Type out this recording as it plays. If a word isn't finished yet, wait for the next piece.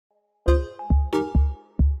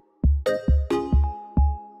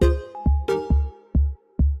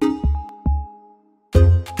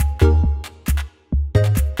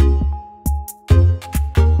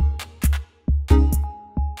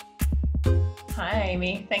Hi,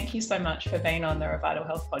 Amy. Thank you so much for being on the Vital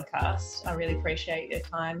Health podcast. I really appreciate your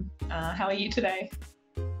time. How are you today?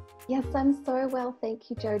 Yes, I'm so well. Thank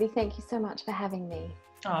you, Jodie. Thank you so much for having me.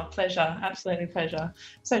 Oh, pleasure. Absolutely pleasure.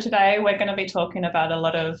 So today we're going to be talking about a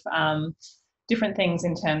lot of different things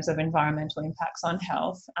in terms of environmental impacts on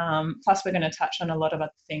health. Plus, we're going to touch on a lot of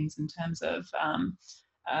other things in terms of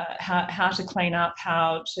how to clean up,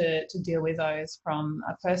 how to deal with those from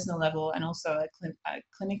a personal level and also a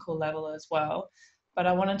clinical level as well. But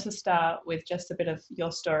I wanted to start with just a bit of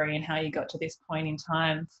your story and how you got to this point in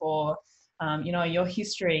time for your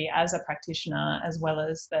history as a practitioner, as well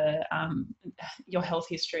as your health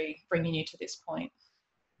history bringing you to this point.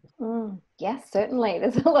 Yes, certainly.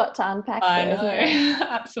 There's a lot to unpack I there, know, isn't there?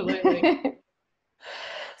 absolutely.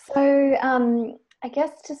 So, I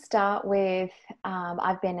guess to start with,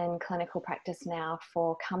 I've been in clinical practice now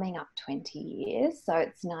for coming up 20 years. So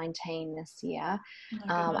it's 19 this year.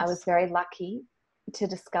 Oh, I was very lucky to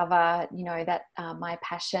discover, that my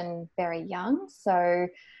passion very young. So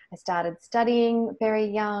I started studying very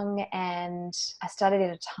young, and I started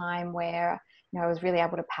at a time where I was really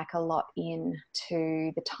able to pack a lot in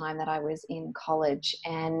to the time that I was in college.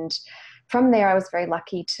 And from there, I was very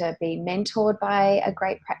lucky to be mentored by a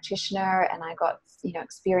great practitioner, and I got,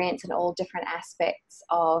 experience in all different aspects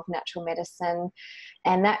of natural medicine.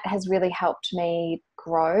 And that has really helped me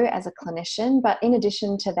grow as a clinician. But in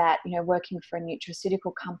addition to that, working for a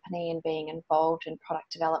nutraceutical company and being involved in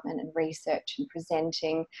product development and research and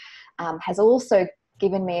presenting has also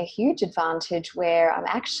given me a huge advantage where I'm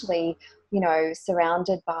actually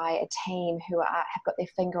surrounded by a team who have got their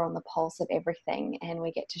finger on the pulse of everything, and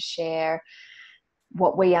we get to share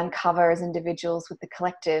what we uncover as individuals with the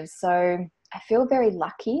collective. So I feel very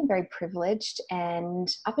lucky, very privileged. And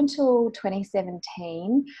up until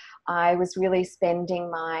 2017, I was really spending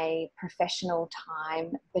my professional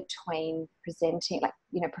time between presenting,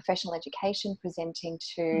 professional education, presenting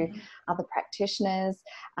to other practitioners,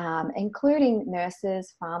 including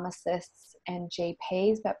nurses, pharmacists, and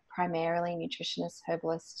GPs, but primarily nutritionists,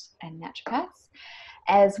 herbalists, and naturopaths,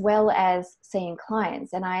 as well as seeing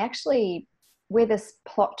clients. And I actually, where this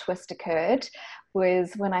plot twist occurred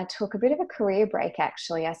was when I took a bit of a career break.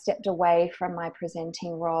 Actually, I stepped away from my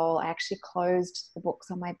presenting role. I actually closed the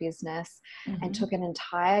books on my business and took an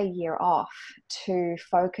entire year off to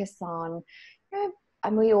focus on,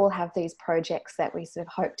 and we all have these projects that we sort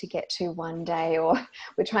of hope to get to one day, or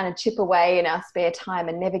we're trying to chip away in our spare time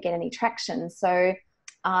and never get any traction. So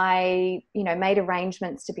I, made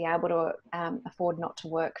arrangements to be able to afford not to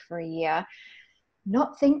work for a year,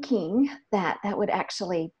 not thinking that that would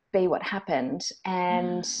actually be what happened.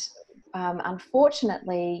 And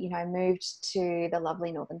unfortunately, I moved to the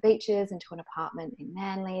lovely Northern Beaches into an apartment in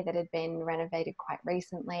Manly that had been renovated quite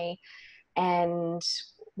recently. And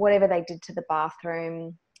whatever they did to the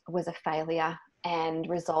bathroom was a failure and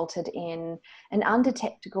resulted in an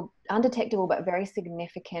undetectable but very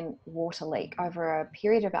significant water leak over a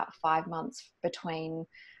period of about 5 months between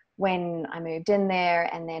when I moved in there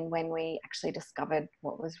and then when we actually discovered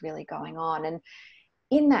what was really going on. And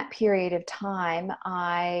in that period of time,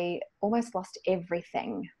 I almost lost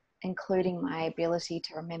everything, including my ability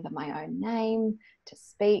to remember my own name, to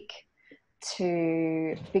speak,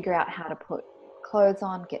 to figure out how to put clothes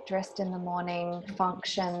on, get dressed in the morning,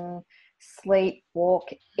 function, sleep, walk,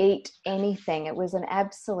 eat, anything. It was an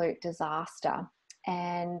absolute disaster.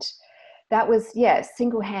 And that was,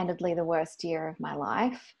 single-handedly the worst year of my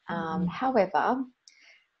life. However,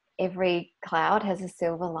 every cloud has a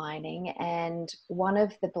silver lining. And one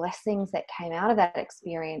of the blessings that came out of that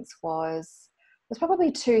experience was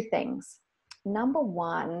probably two things. Number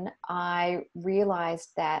one, I realized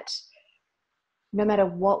that no matter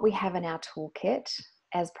what we have in our toolkit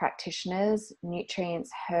as practitioners,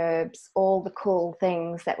 nutrients, herbs, all the cool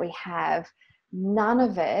things that we have, none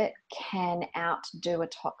of it can outdo a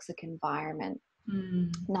toxic environment.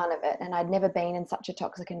 None of it. And I'd never been in such a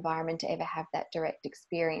toxic environment to ever have that direct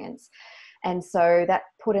experience. And so that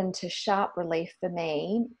put into sharp relief for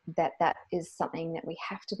me that that is something that we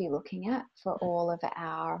have to be looking at for all of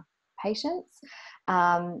our patients.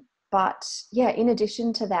 But in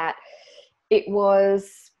addition to that, it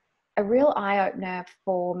was a real eye-opener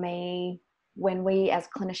for me when we as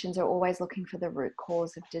clinicians are always looking for the root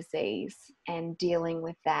cause of disease and dealing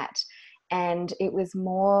with that. And it was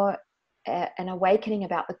more an awakening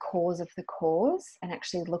about the cause of the cause and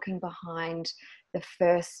actually looking behind the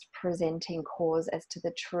first presenting cause as to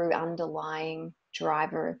the true underlying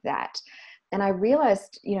driver of that. And I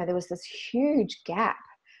realized, there was this huge gap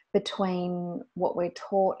between what we're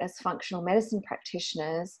taught as functional medicine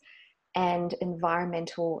practitioners and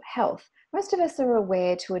environmental health. Most of us are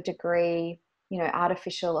aware to a degree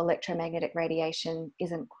artificial electromagnetic radiation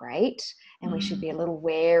isn't great, and we should be a little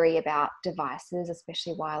wary about devices,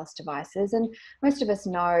 especially wireless devices. And most of us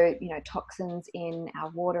know, toxins in our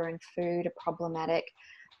water and food are problematic,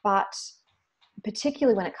 but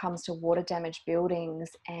particularly when it comes to water damaged buildings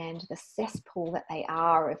and the cesspool that they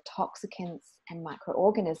are of toxicants and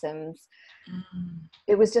microorganisms,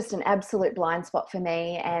 it was just an absolute blind spot for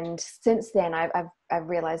me. And since then, I've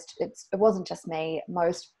realized it wasn't just me.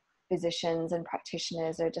 Most physicians and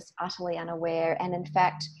practitioners are just utterly unaware, and in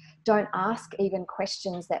fact don't ask even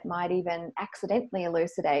questions that might even accidentally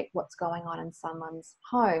elucidate what's going on in someone's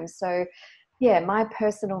home. So yeah, my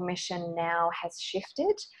personal mission now has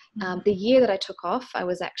shifted. The year that I took off, I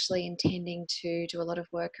was actually intending to do a lot of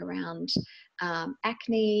work around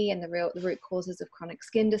acne and the root causes of chronic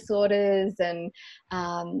skin disorders, and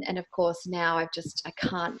of course now I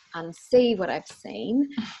can't unsee what I've seen,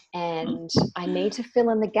 and I need to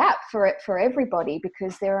fill in the gap for everybody,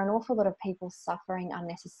 because there are an awful lot of people suffering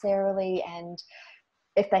unnecessarily, and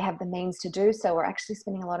if they have the means to do so, are actually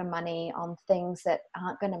spending a lot of money on things that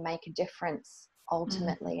aren't going to make a difference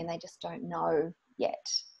ultimately, and they just don't know yet.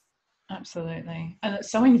 Absolutely. And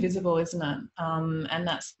it's so invisible, isn't it? And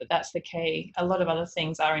that's the key. A lot of other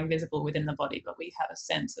things are invisible within the body, but we have a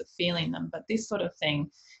sense of feeling them. But this sort of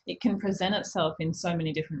thing, it can present itself in so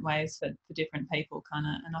many different ways for different people, kind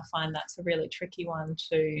of. And I find that's a really tricky one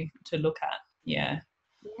to look at. Yeah.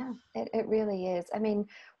 Yeah, it really is. I mean,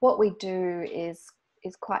 what we do is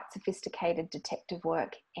quite sophisticated detective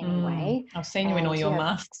work anyway. I've seen you in all your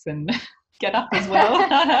masks and get up as well.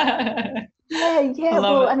 yeah.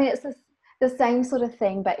 Well, I mean, it's the same sort of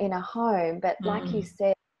thing, but in a home. But like you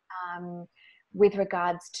said, with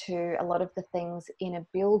regards to a lot of the things in a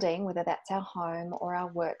building, whether that's our home or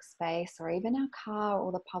our workspace or even our car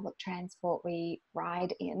or the public transport we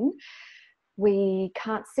ride in, we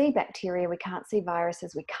can't see bacteria, we can't see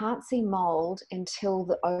viruses, we can't see mold until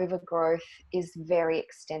the overgrowth is very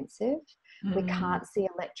extensive. We can't see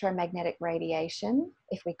electromagnetic radiation.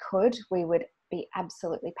 If we could, we would be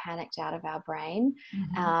absolutely panicked out of our brain.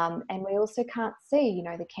 And we also can't see,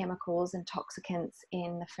 the chemicals and toxicants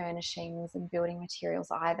in the furnishings and building materials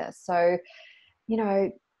either. So,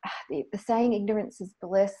 the saying ignorance is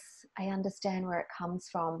bliss, I understand where it comes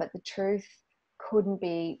from, but the truth couldn't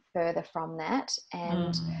be further from that.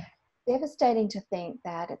 And devastating to think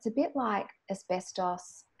that it's a bit like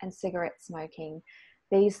asbestos and cigarette smoking.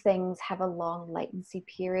 These things have a long latency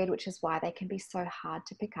period, which is why they can be so hard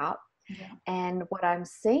to pick up. And what I'm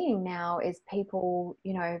seeing now is people,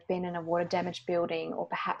 been in a water damaged building, or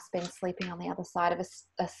perhaps been sleeping on the other side of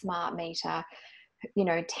a smart meter,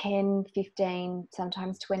 10, 15,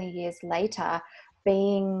 sometimes 20 years later,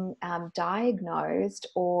 being diagnosed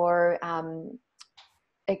or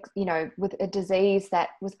with a disease that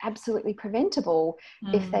was absolutely preventable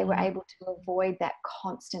if they were able to avoid that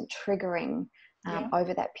constant triggering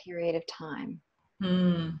over that period of time.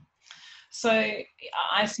 So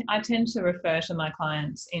I tend to refer to my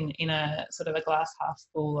clients in a sort of a glass half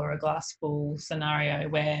full or a glass full scenario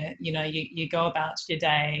where, you go about your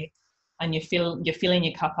day and you're filling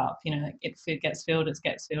your cup up, it gets filled, it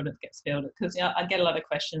gets filled. Because I get a lot of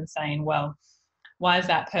questions saying, well, why is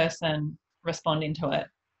that person responding to it?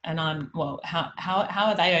 And how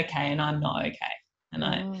are they okay and I'm not okay? And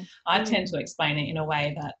I tend to explain it in a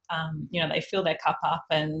way that, they fill their cup up,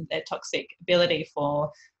 and their toxic ability for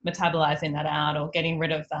metabolizing that out or getting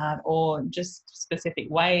rid of that, or just specific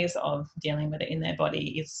ways of dealing with it in their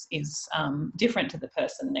body is different to the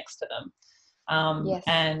person next to them.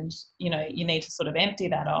 And, you need to sort of empty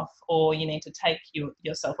that off, or you need to take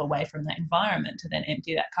yourself away from that environment to then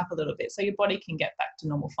empty that cup a little bit so your body can get back to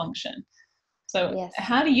normal function. So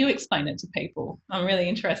how do you explain it to people? I'm really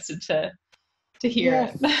interested to hear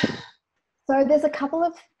it. So there's a couple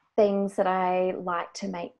of things that I like to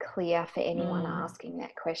make clear for anyone asking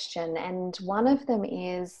that question. And one of them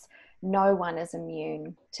is, no one is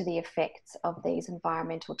immune to the effects of these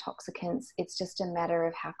environmental toxicants. It's just a matter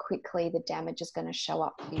of how quickly the damage is going to show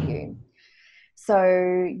up for you.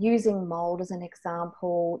 So using mold as an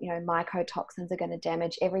example, mycotoxins are going to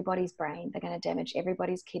damage everybody's brain. They're going to damage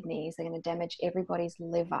everybody's kidneys. They're going to damage everybody's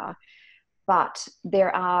liver. But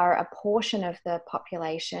there are a portion of the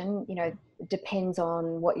population, depends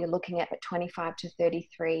on what you're looking at, but 25 to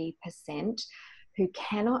 33% who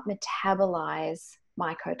cannot metabolize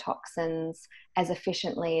mycotoxins as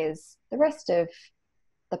efficiently as the rest of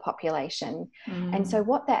the population. And so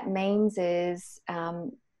what that means is,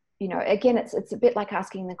 again, it's a bit like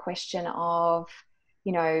asking the question of,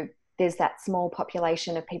 there's that small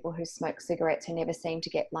population of people who smoke cigarettes who never seem to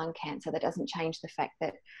get lung cancer. That doesn't change the fact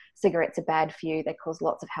that cigarettes are bad for you. They cause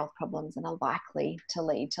lots of health problems and are likely to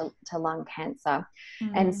lead to lung cancer.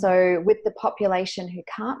 And so with the population who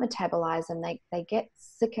can't metabolize them, they get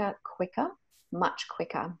sicker quicker, much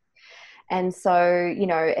quicker. And so, you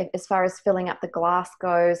know, as far as filling up the glass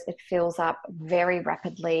goes, it fills up very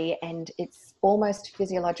rapidly, and it's almost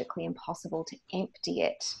physiologically impossible to empty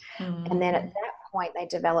it. And then at that point, they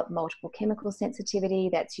develop multiple chemical sensitivity.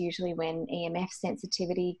 That's usually when EMF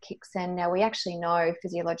sensitivity kicks in. Now, we actually know,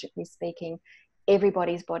 physiologically speaking,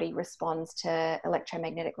 everybody's body responds to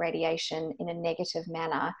electromagnetic radiation in a negative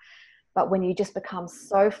manner. But when you just become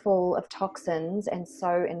so full of toxins and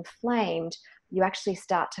so inflamed, you actually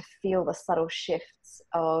start to feel the subtle shifts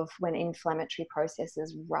of when inflammatory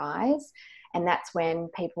processes rise. And that's when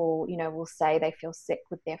people, you know, will say they feel sick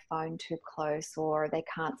with their phone too close, or they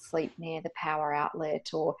can't sleep near the power outlet,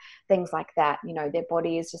 or things like that. You know, their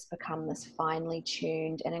body has just become this finely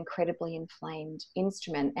tuned and incredibly inflamed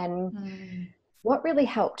instrument. And what really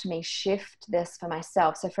helped me shift this for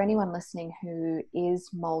myself, so for anyone listening who is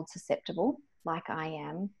mold susceptible, like I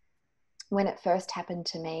am, when it first happened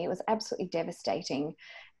to me, it was absolutely devastating.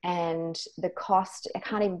 And the cost, I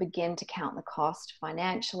can't even begin to count the cost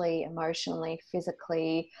financially, emotionally,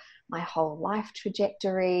 physically, my whole life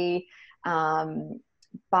trajectory.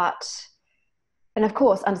 And of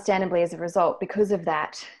course, understandably, as a result, because of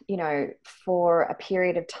that, you know, for a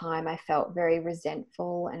period of time, I felt very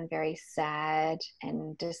resentful and very sad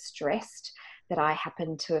and distressed that I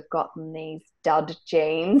happened to have gotten these dud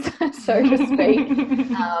genes, so to speak.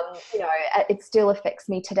 You know, it still affects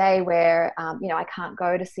me today where, you know, I can't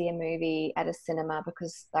go to see a movie at a cinema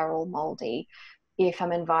because they're all moldy. If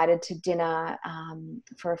I'm invited to dinner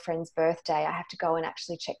for a friend's birthday, I have to go and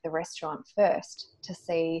actually check the restaurant first to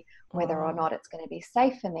see whether or not it's going to be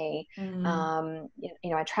safe for me. You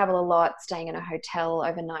know, I travel a lot. Staying in a hotel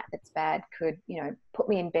overnight that's bad could, you know, put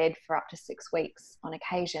me in bed for up to 6 weeks on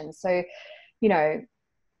occasion. So, you know,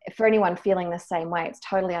 for anyone feeling the same way, it's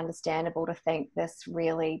totally understandable to think this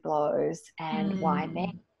really blows, and why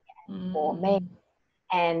me, for me.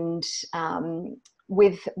 And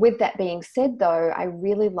with that being said, though, I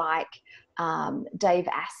really like Dave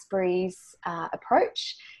Asprey's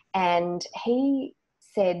approach. And he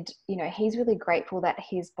said, you know, he's really grateful that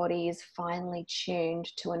his body is finely tuned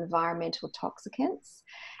to environmental toxicants.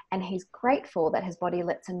 And he's grateful that his body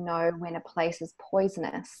lets him know when a place is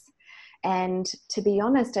poisonous. And to be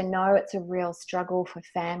honest, I know it's a real struggle for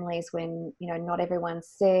families when, you know, not everyone's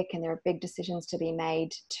sick and there are big decisions to be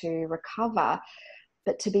made to recover.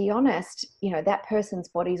 But to be honest, you know, that person's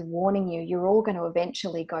body's warning you, you're all going to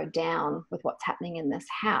eventually go down with what's happening in this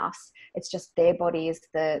house. It's just their body is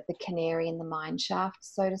the canary in the mine shaft,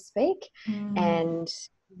 so to speak. And,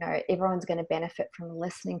 you know, everyone's going to benefit from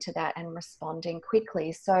listening to that and responding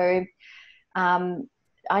quickly. So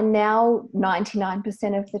I now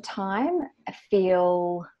 99% of the time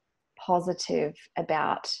feel positive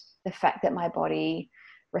about the fact that my body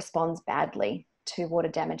responds badly to water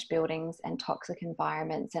damaged buildings and toxic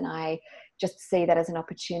environments. And I just see that as an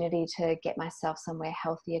opportunity to get myself somewhere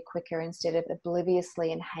healthier quicker, instead of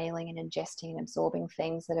obliviously inhaling and ingesting and absorbing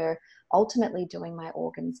things that are ultimately doing my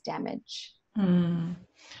organs damage.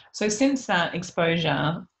 So since that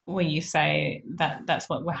exposure, where you say that that's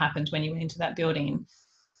what happened when you went into that building,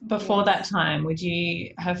 before that time, would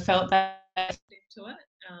you have felt that to it?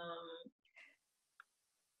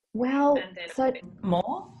 Well, and then so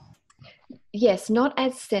more? Yes, not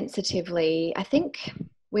as sensitively. I think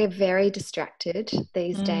we're very distracted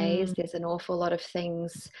these days. There's an awful lot of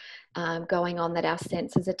things going on that our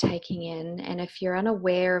senses are taking in. And if you're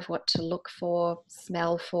unaware of what to look for,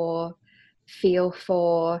 smell for, feel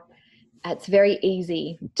for, it's very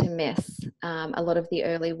easy to miss a lot of the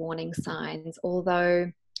early warning signs.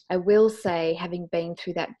 Although I will say, having been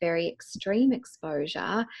through that very extreme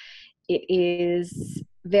exposure, it is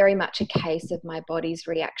very much a case of my body's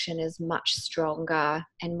reaction is much stronger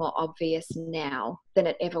and more obvious now than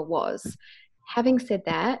it ever was. Having said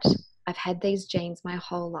that, I've had these genes my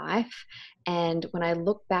whole life. And when I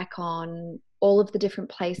look back on all of the different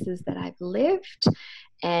places that I've lived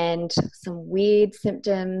and some weird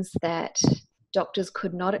symptoms that doctors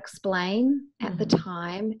could not explain at the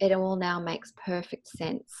time, it all now makes perfect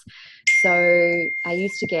sense. So I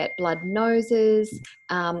used to get blood noses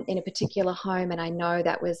in a particular home, and I know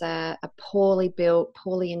that was a poorly built,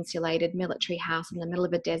 poorly insulated military house in the middle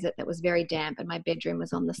of a desert that was very damp, and my bedroom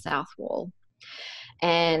was on the south wall.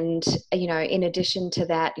 And, you know, in addition to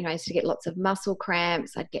that, you know, I used to get lots of muscle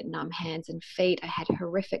cramps. I'd get numb hands and feet. I had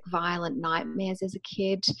horrific, violent nightmares as a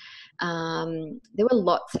kid. There were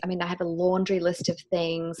lots. I mean, I have a laundry list of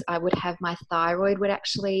things. I would have my thyroid would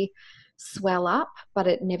actually swell up, but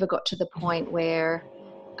it never got to the point where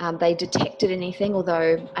they detected anything,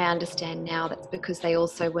 although I understand now that's because they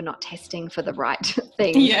also were not testing for the right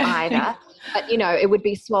things Yeah. either. But, you know, it would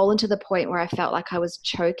be swollen to the point where I felt like I was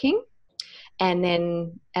choking. And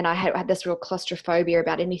I had this real claustrophobia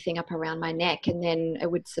about anything up around my neck, and then it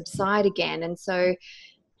would subside again. And so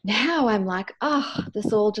now I'm like, oh,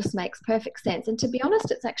 this all just makes perfect sense. And to be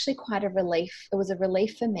honest, it's actually quite a relief. It was a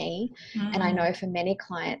relief for me. And I know for many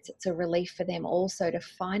clients, it's a relief for them also to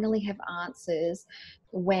finally have answers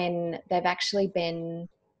when they've actually been,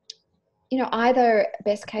 you know, either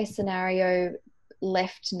best case scenario,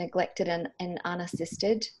 left neglected and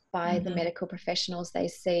unassisted by the medical professionals they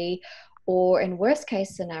see, or in worst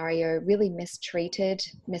case scenario, really mistreated,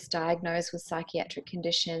 misdiagnosed with psychiatric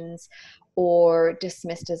conditions, or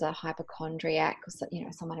dismissed as a hypochondriac, or, you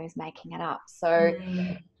know, someone who's making it up. So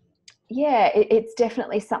yeah, it's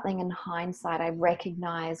definitely something in hindsight I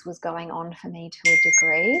recognize was going on for me to a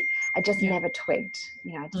degree. I just never twigged,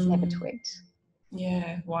 you know, I just never twigged.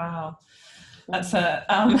 Yeah, wow. That's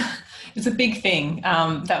it's a big thing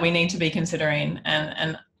that we need to be considering,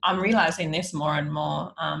 and I'm realizing this more and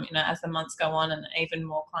more, you know, as the months go on, and even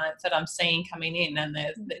more clients that I'm seeing coming in, and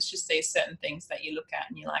there's just these certain things that you look at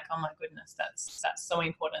and you're like, oh my goodness, that's so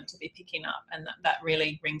important to be picking up, and that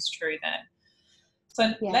really rings true there.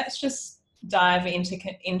 So let's just dive into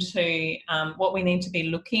what we need to be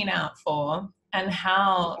looking out for, and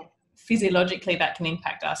how physiologically that can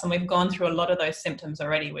impact us. And we've gone through a lot of those symptoms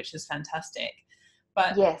already, which is fantastic.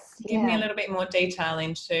 But give me a little bit more detail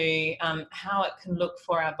into how it can look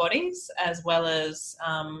for our bodies, as well as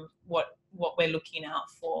what we're looking out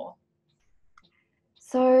for.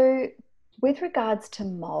 So with regards to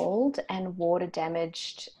mold and water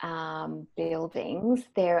damaged buildings,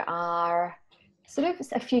 there are sort of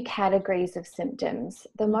a few categories of symptoms.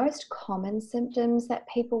 The most common symptoms that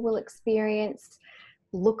people will experience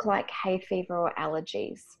look like hay fever or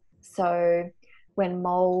allergies. So when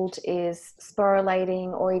mold is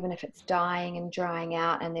sporulating, or even if it's dying and drying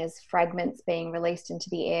out and there's fragments being released into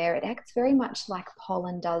the air, it acts very much like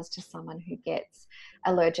pollen does to someone who gets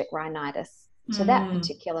allergic rhinitis to that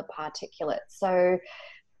particular particulate. So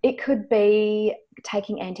it could be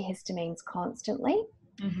taking antihistamines constantly,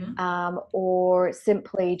 or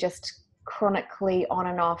simply just chronically on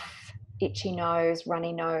and off itchy nose,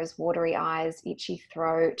 runny nose, watery eyes, itchy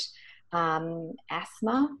throat.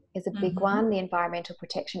 Asthma is a big one. The Environmental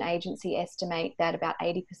Protection Agency estimate that about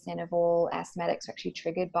 80% of all asthmatics are actually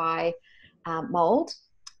triggered by mold.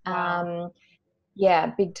 Wow. Yeah,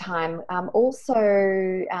 big time. Also,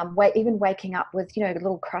 even waking up with, you know,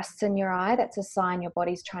 little crusts in your eye, that's a sign your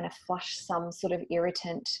body's trying to flush some sort of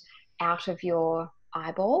irritant out of your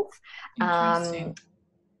eyeballs. Interesting.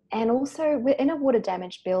 And also in a water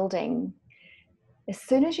damaged building, as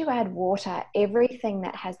soon as you add water, everything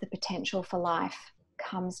that has the potential for life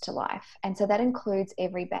comes to life. And so that includes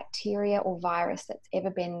every bacteria or virus that's ever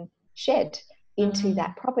been shed into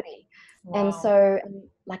that property. Wow. And so,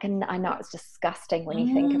 like, I know it's disgusting when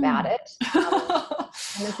you think about it.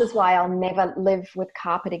 And this is why I'll never live with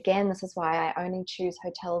carpet again. This is why I only choose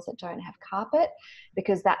hotels that don't have carpet,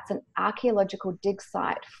 because that's an archaeological dig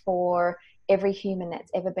site for every human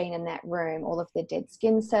that's ever been in that room, all of their dead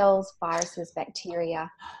skin cells, viruses,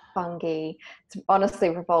 bacteria, fungi. It's honestly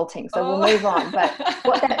revolting. So we'll move on. But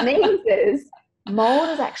what that means is mold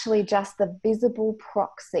is actually just the visible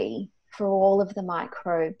proxy for all of the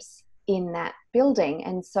microbes in that building.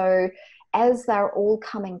 And so as they're all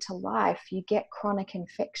coming to life, you get chronic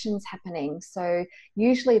infections happening. So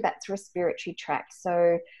usually that's respiratory tract.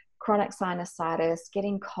 So chronic sinusitis,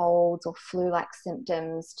 getting colds or flu-like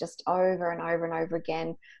symptoms just over and over and over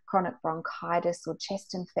again, chronic bronchitis or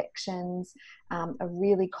chest infections are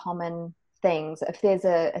really common things if there's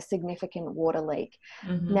a significant water leak.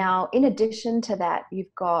 Now, in addition to that,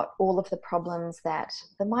 you've got all of the problems that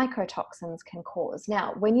the mycotoxins can cause.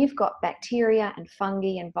 Now, when you've got bacteria and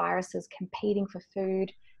fungi and viruses competing for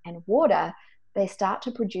food and water, they start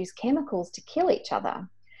to produce chemicals to kill each other.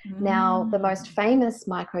 Now, the most famous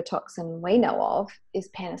mycotoxin we know of is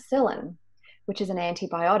penicillin, which is an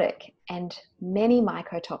antibiotic, and many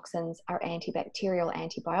mycotoxins are antibacterial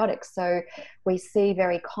antibiotics. So we see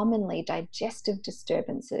very commonly digestive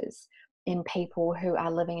disturbances in people who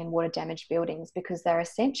are living in water damaged buildings, because they're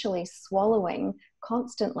essentially swallowing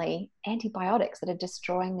constantly antibiotics that are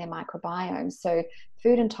destroying their microbiome. So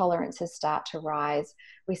food intolerances start to rise.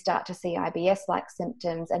 We start to see IBS-like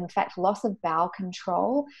symptoms. And in fact, loss of bowel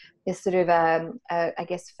control is sort of, I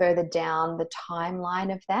guess, further down the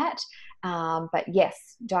timeline of that. But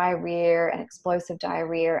yes, diarrhea and explosive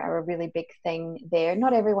diarrhea are a really big thing there.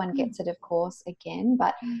 Not everyone gets it, of course, again,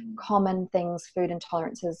 but common things, food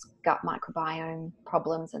intolerances, gut microbiome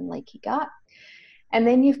problems, and leaky gut. And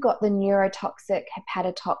then you've got the neurotoxic,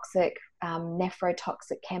 hepatotoxic,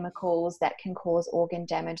 nephrotoxic chemicals that can cause organ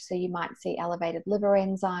damage. So you might see elevated liver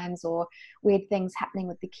enzymes or weird things happening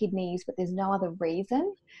with the kidneys, but there's no other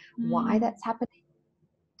reason why that's happening.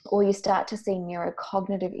 Or you start to see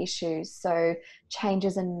neurocognitive issues. So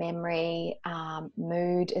changes in memory,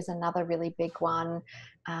 mood is another really big one,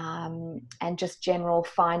 and just general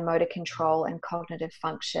fine motor control and cognitive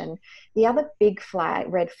function. The other big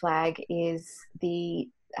red flag is the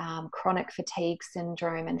chronic fatigue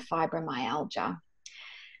syndrome and fibromyalgia.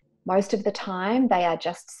 Most of the time, they are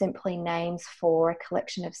just simply names for a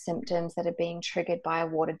collection of symptoms that are being triggered by a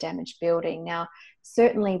water damaged building. Now,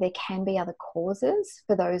 certainly there can be other causes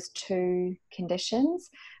for those two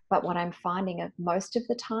conditions, but what I'm finding most of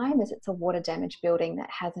the time is it's a water damaged building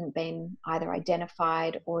that hasn't been either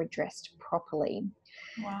identified or addressed properly.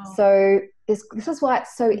 Wow. So this is why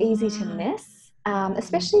it's so easy to miss.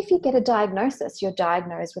 Especially if you get a diagnosis, you're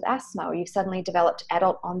diagnosed with asthma, or you've suddenly developed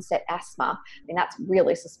adult onset asthma. I mean, that's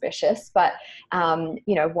really suspicious, but,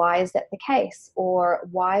 why is that the case? Or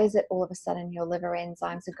why is it all of a sudden your liver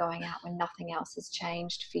enzymes are going out when nothing else has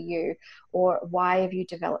changed for you? Or why have you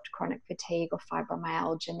developed chronic fatigue or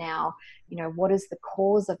fibromyalgia now? What is the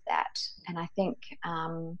cause of that? And I think,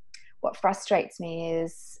 what frustrates me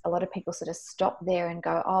is a lot of people sort of stop there and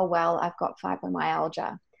go, oh, well, I've got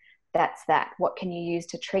fibromyalgia. That's that. What can you use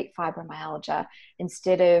to treat fibromyalgia?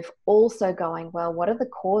 Instead of also going, well, what are the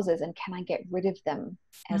causes and can I get rid of them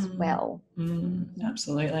as well?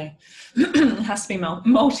 Absolutely. It has to be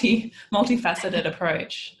multifaceted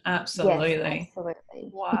approach. Absolutely. Yes, absolutely.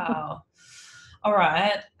 Wow. All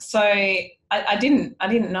right. So I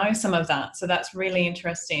didn't know some of that. So that's really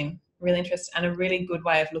interesting, and a really good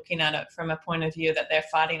way of looking at it from a point of view that they're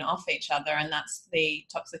fighting off each other, and that's the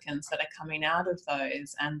toxicants that are coming out of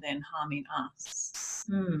those and then harming us.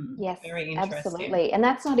 Yes, very interesting. Absolutely. And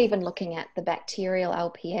that's not even looking at the bacterial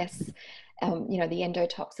LPS, the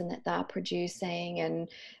endotoxin that they're producing and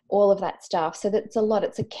all of that stuff. So that's a lot.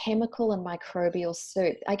 It's a chemical and microbial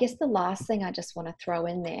soup. I guess the last thing I just want to throw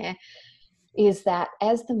in there is that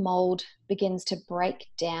as the mold begins to break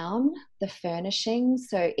down the furnishings,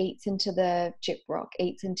 so eats into the gyprock,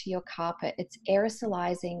 eats into your carpet, it's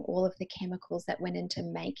aerosolizing all of the chemicals that went into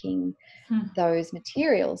making those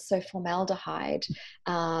materials. So formaldehyde,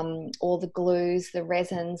 all the glues, the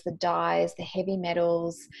resins, the dyes, the heavy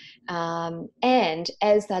metals. And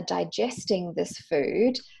as they're digesting this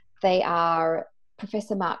food, they are,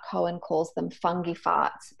 Professor Mark Cohen calls them fungi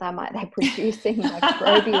farts. They're producing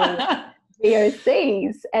microbial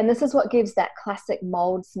VOCs, and this is what gives that classic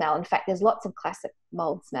mold smell. In fact, there's lots of classic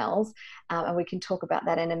mold smells, and we can talk about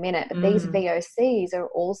that in a minute. But these VOCs are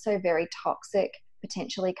also very toxic,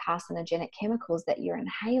 potentially carcinogenic chemicals that you're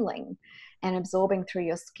inhaling and absorbing through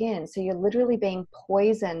your skin. So you're literally being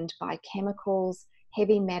poisoned by chemicals,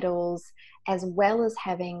 heavy metals, as well as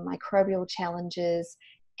having microbial challenges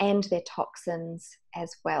and their toxins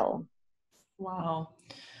as well. Wow.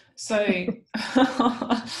 So,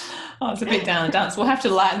 it's a bit down and dance. We'll have to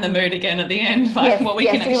lighten the mood again at the end, what we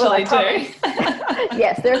can actually do.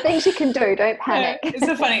 Yes, there are things you can do. Don't panic. Yeah, it's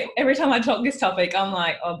so funny. Every time I talk this topic, I'm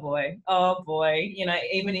like, oh boy.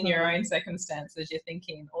 Even in your own circumstances, you're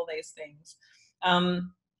thinking all these things.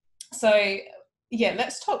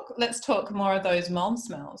 Let's talk more of those mold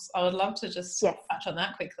smells. I would love to just touch on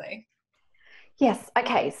that quickly. Yes.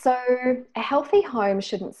 Okay. So a healthy home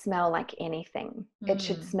shouldn't smell like anything. It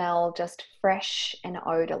should smell just fresh and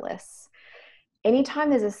odorless. Anytime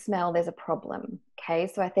there's a smell, there's a problem. Okay.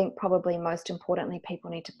 So I think probably most importantly, people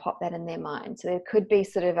need to pop that in their mind. So there could be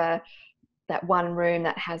sort of that one room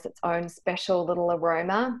that has its own special little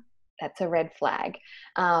aroma. That's a red flag.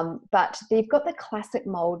 But they've got the classic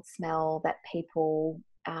mold smell that people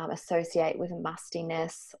associate with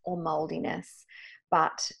mustiness or moldiness.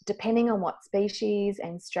 But depending on what species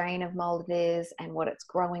and strain of mold it is and what it's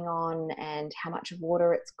growing on and how much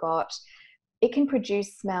water it's got, it can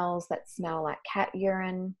produce smells that smell like cat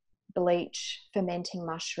urine, bleach, fermenting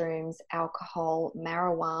mushrooms, alcohol,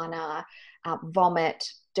 marijuana, vomit,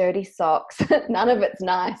 dirty socks. None of it's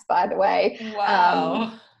nice, by the way.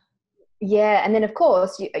 Wow. And then of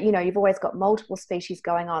course, you've always got multiple species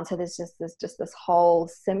going on. So there's just this whole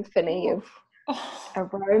symphony of Oh.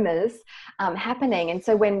 aromas happening. And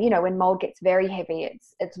so when, you know, when mold gets very heavy,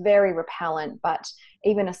 it's very repellent, but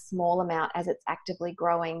even a small amount as it's actively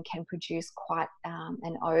growing can produce quite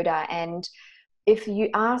an odor. And if you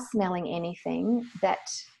are smelling anything that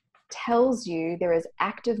tells you there is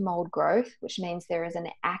active mold growth, which means there is an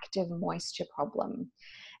active moisture problem.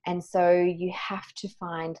 And so you have to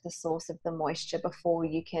find the source of the moisture before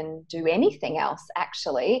you can do anything else,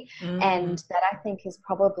 actually. And that, I think, is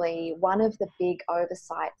probably one of the big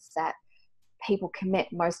oversights that people commit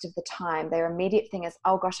most of the time. Their immediate thing is,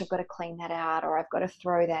 oh gosh, I've got to clean that out, or I've got to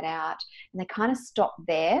throw that out. And they kind of stop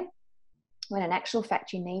there, when in actual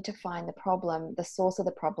fact you need to find the problem, the source of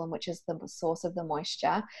the problem, which is the source of the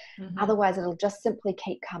moisture. Otherwise it'll just simply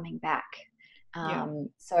keep coming back.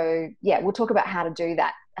 So yeah, we'll talk about how to do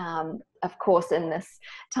that, of course, in this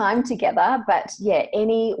time together. But yeah,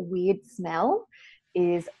 any weird smell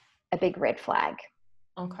is a big red flag.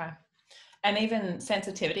 Okay. And even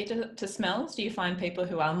sensitivity to smells, do you find people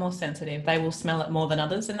who are more sensitive, they will smell it more than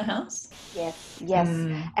others in the house? Yes.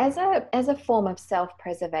 As a form of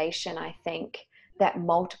self-preservation, I think that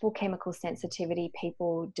multiple chemical sensitivity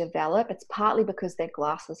people develop, it's partly because their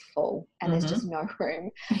glass is full and there's just no room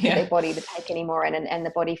for their body to take any more in, and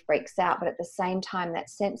the body freaks out. But at the same time, that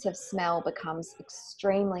sense of smell becomes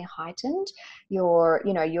extremely heightened. Your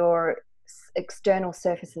external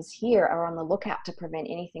surfaces here are on the lookout to prevent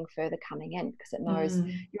anything further coming in, because it knows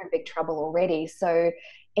you're in big trouble already. So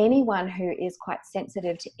anyone who is quite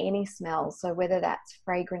sensitive to any smell, so whether that's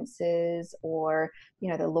fragrances or, you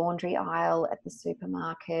know, the laundry aisle at the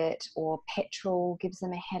supermarket, or petrol gives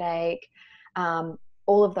them a headache,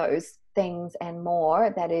 all of those things and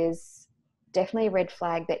more, that is definitely a red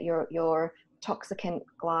flag that your toxicant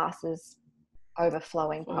glass is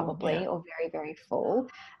overflowing, probably, or very, very full.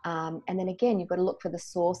 And then again, you've got to look for the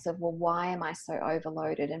source of, well, why am I so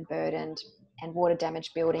overloaded and burdened, and water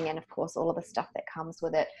damage building, and of course all of the stuff that comes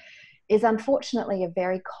with it is unfortunately a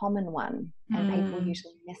very common one, and people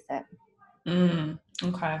usually miss it.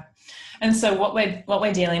 Okay. And so what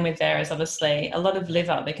we're dealing with there is obviously a lot of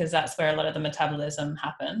liver, because that's where a lot of the metabolism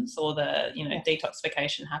happens, or the, you know,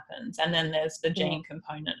 detoxification happens. And then there's the gene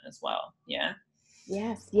component as well.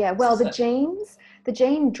 Well, the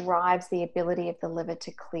gene drives the ability of the liver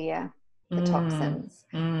to clear the toxins.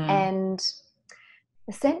 And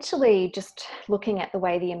essentially, just looking at the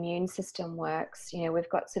way the immune system works, you know, we've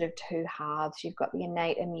got sort of two halves. You've got the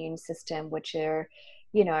innate immune system, which are,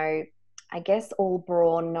 you know, I guess all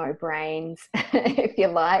brawn, no brains, if you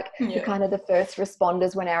like. They're kind of the first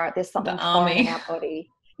responders when there's something foreign in our body.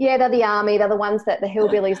 Yeah, they're the army. They're the ones the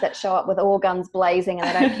hillbillies that show up with all guns blazing, and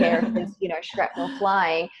they don't care if there's, you know, shrapnel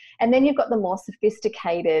flying. And then you've got the more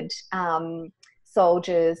sophisticated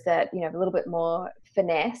soldiers that, you know, have a little bit more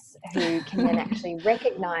finesse, who can then actually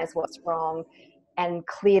recognize what's wrong and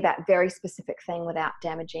clear that very specific thing without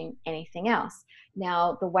damaging anything else.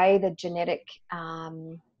 Now, the way the genetic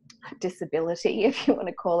disability, if you want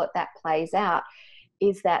to call it that, plays out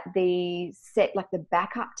is that the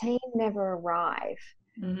backup team never arrive.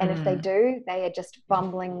 And if they do, they are just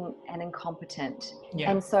bumbling and incompetent.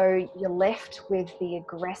 And so you're left with the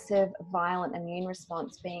aggressive, violent immune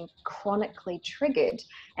response being chronically triggered,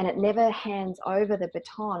 and it never hands over the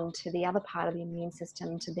baton to the other part of the immune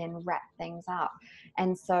system to then wrap things up.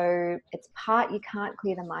 And so it's part you can't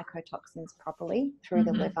clear the mycotoxins properly through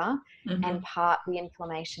the liver, and part the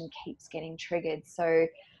inflammation keeps getting triggered. So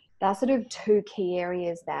there are sort of two key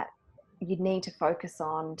areas that you need to focus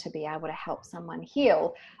on to be able to help someone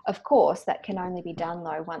heal. Of course, that can only be done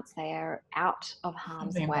though once they are out of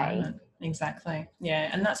harm's way. Exactly.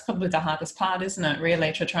 Yeah. And that's probably the hardest part, isn't it,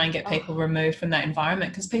 really, to try and get people removed from that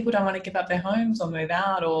environment, because people don't want to give up their homes or move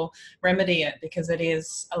out or remedy it, because it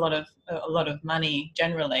is a lot of money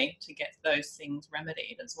generally to get those things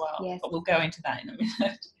remedied as well. But we'll go into that in a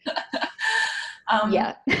minute.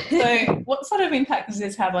 So what sort of impact does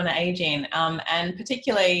this have on aging? And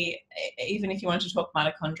particularly, even if you want to talk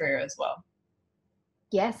mitochondria as well?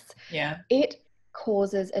 Yes. Yeah. It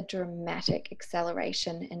causes a dramatic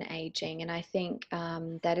acceleration in aging. And I think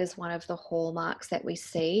that is one of the hallmarks that we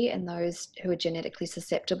see in those who are genetically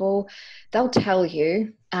susceptible. They'll tell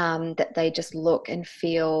you that they just look and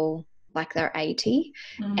feel like they're 80,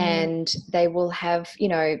 and they will have, you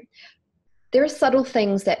know, there are subtle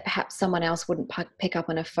things that perhaps someone else wouldn't pick up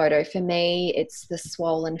on a photo. For me, it's the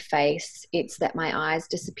swollen face. It's that my eyes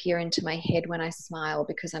disappear into my head when I smile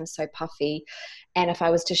because I'm so puffy. And if I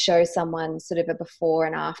was to show someone sort of a before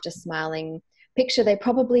and after smiling picture, they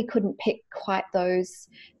probably couldn't pick quite those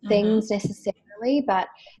things necessarily. But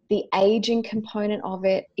the aging component of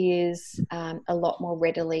it is a lot more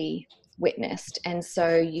readily witnessed. And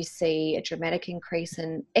so you see a dramatic increase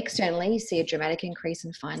in, externally, you see a dramatic increase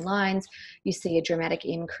in fine lines, you see a dramatic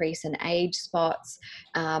increase in age spots,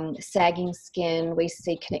 sagging skin, we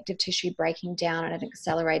see connective tissue breaking down at an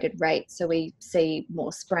accelerated rate. So we see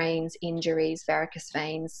more sprains, injuries, varicose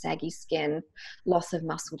veins, saggy skin, loss of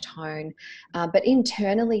muscle tone. But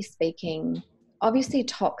internally speaking, obviously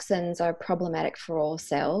toxins are problematic for all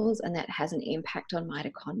cells, and that has an impact on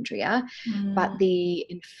mitochondria. But the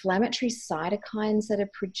inflammatory cytokines that are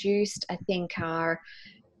produced, I think, are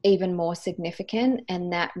even more significant,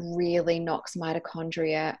 and that really knocks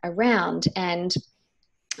mitochondria around. And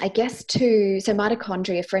I guess so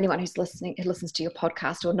mitochondria, for anyone who's listening, who listens to your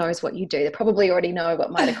podcast or knows what you do, they probably already know what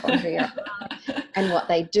mitochondria are and what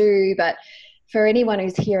they do. But for anyone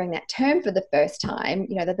who's hearing that term for the first time,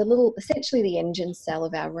 you know, they're essentially the engine cell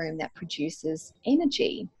of our room that produces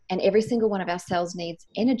energy. And every single one of our cells needs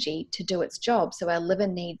energy to do its job. So our liver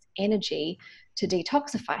needs energy to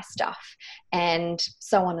detoxify stuff, and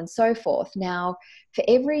so on and so forth. Now, for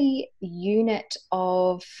every unit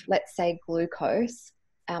of, let's say, glucose,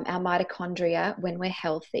 our mitochondria, when we're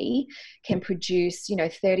healthy, can produce,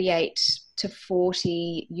 38 to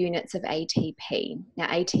 40 units of ATP. Now,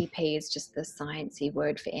 ATP is just the sciencey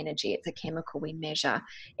word for energy. It's a chemical we measure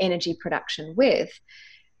energy production with.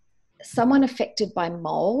 Someone affected by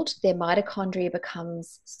mold, their mitochondria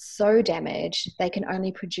becomes so damaged, they can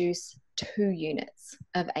only produce 2 units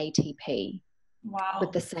of ATP. Wow.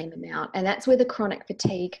 With the same amount. And that's where the chronic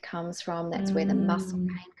fatigue comes from. That's where the muscle pain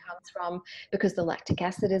comes from, because the lactic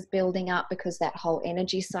acid is building up, because that whole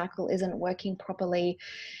energy cycle isn't working properly.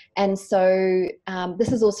 And so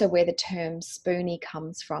this is also where the term spoonie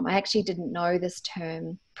comes from. I actually didn't know this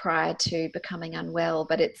term prior to becoming unwell,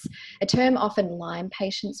 but it's a term often Lyme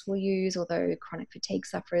patients will use, although chronic fatigue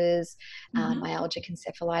sufferers, myalgic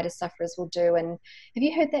encephalitis sufferers will do. And have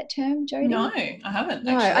you heard that term, Jodie? No, I haven't.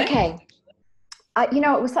 No, actually. Okay.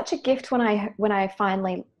 It was such a gift when I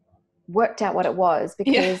finally worked out what it was,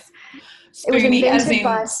 because it was invented as in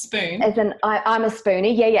by spoon. I'm a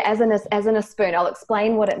spoonie. Yeah, as in a spoon. I'll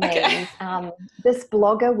explain what it means. Okay. This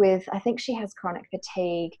blogger I think she has chronic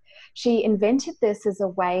fatigue. She invented this as a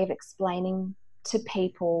way of explaining to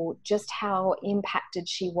people just how impacted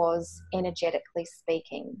she was energetically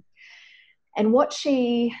speaking. And how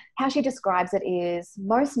she describes it is,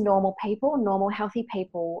 most normal healthy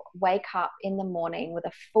people wake up in the morning with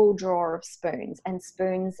a full drawer of spoons, and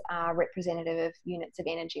spoons are representative of units of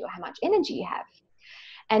energy, or how much energy you have.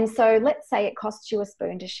 And so let's say it costs you a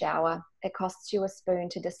spoon to shower. It costs you a spoon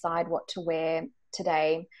to decide what to wear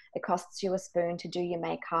today. It costs you a spoon to do your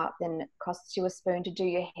makeup. Then it costs you a spoon to do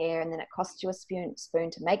your hair. And then it costs you a spoon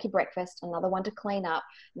to make your breakfast, another one to clean up,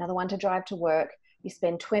 another one to drive to work. You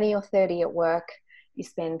spend 20 or 30 at work, you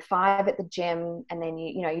spend 5 at the gym, and then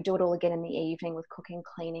you do it all again in the evening with cooking,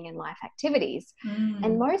 cleaning, and life activities.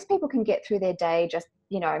 And most people can get through their day just,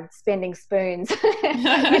 spending spoons,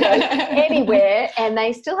 anywhere, and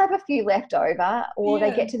they still have a few left over, or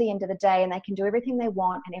they get to the end of the day and they can do everything they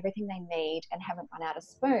want and everything they need and haven't run out of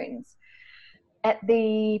spoons. At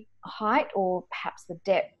the height, or perhaps the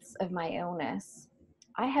depths of my illness,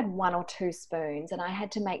 I had 1 or 2 spoons, and I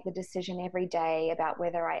had to make the decision every day about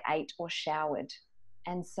whether I ate or showered.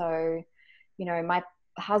 And so, my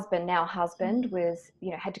now husband was,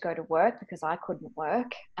 had to go to work because I couldn't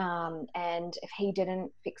work. And if he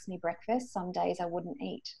didn't fix me breakfast, some days I wouldn't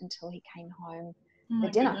eat until he came home for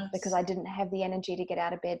dinner, because I didn't have the energy to get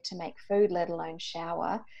out of bed to make food, let alone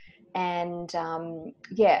shower. And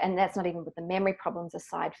and that's not even with the memory problems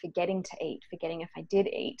aside, forgetting to eat, forgetting if I did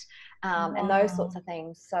eat, and those sorts of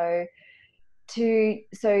things. So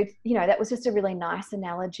that was just a really nice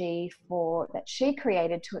analogy that she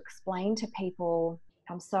created to explain to people,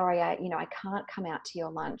 I'm sorry, I can't come out to your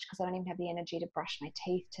lunch because I don't even have the energy to brush my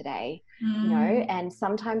teeth today. And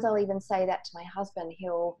sometimes I'll even say that to my husband.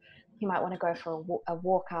 He might want to go for a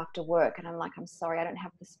walk after work, and I'm like, I'm sorry, I don't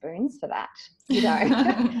have the spoons for that. So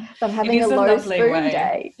I'm having a low spoon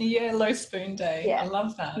day. Yeah, low spoon day. Yeah. I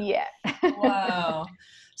love that. Yeah. Wow.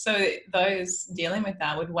 So those dealing with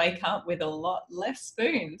that would wake up with a lot less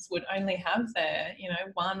spoons, would only have their,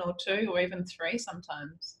 1 or 2 or even 3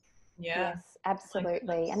 sometimes. Yeah. Yes,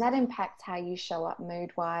 absolutely. And that impacts how you show up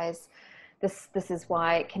mood-wise. This is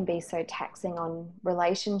why it can be so taxing on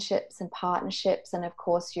relationships and partnerships, and of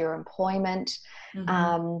course your employment.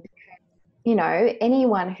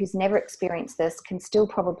 Anyone who's never experienced this can still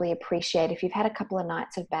probably appreciate, if you've had a couple of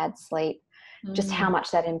nights of bad sleep, just how much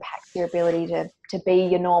that impacts your ability to be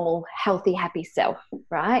your normal, healthy, happy self,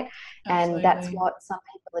 right? Absolutely. And that's what some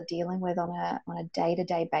people are dealing with on a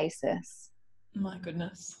day-to-day basis. My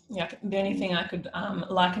goodness. Yeah, the only thing I could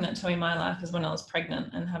liken it to in my life is when I was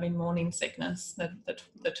pregnant and having morning sickness.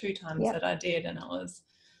 The two times Yep. that I did, and it was,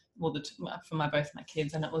 well, for both my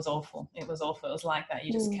kids, and it was awful. It was awful. It was like that.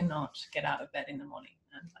 You just Mm. cannot get out of bed in the morning,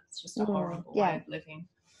 and that's just a horrible way Yeah, of living.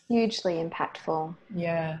 hugely impactful.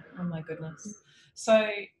 Yeah. Oh my goodness. So,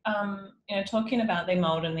 talking about the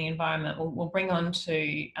mold and the environment, we'll bring on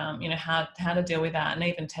to, how to deal with that and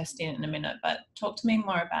even testing it in a minute. But talk to me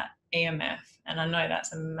more about EMF. And I know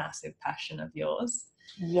that's a massive passion of yours.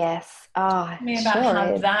 Yes. Talk Oh, to me about sure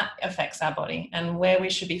how is. that affects our body and where we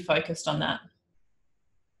should be focused on that.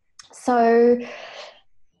 So,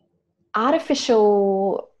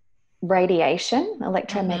 artificial radiation, Mm-hmm.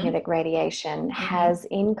 electromagnetic radiation, Mm-hmm. has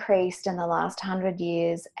increased in the last 100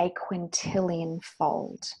 years a quintillion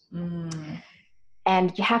fold. Mm.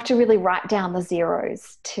 And you have to really write down the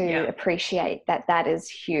zeros to Yeah. appreciate that that is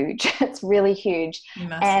huge. It's really huge.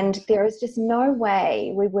 Massive. And there is just no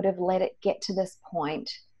way we would have let it get to this point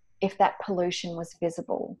if that pollution was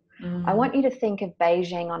visible. I Mm. want you to think of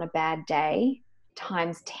Beijing on a bad day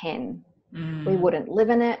times 10. We Mm. wouldn't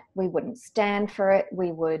live in it. We wouldn't stand for it.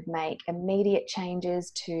 We would make immediate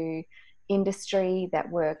changes to industry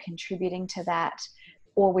that were contributing to that,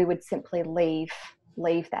 or we would simply leave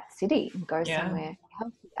that city and go Yeah. somewhere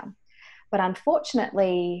healthier. But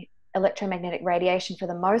unfortunately, electromagnetic radiation, for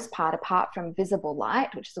the most part, apart from visible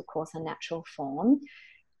light, which is of course a natural form,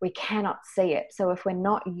 we cannot see it. So if we're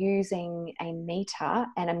not using a meter,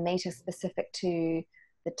 and a meter specific to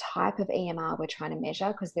the type of EMR we're trying to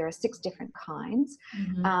measure, because there are 6 different kinds,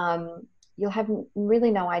 Mm-hmm. you'll have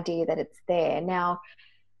really no idea that it's there. Now,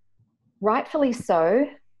 rightfully so,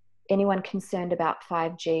 anyone concerned about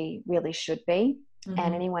 5G really should be. And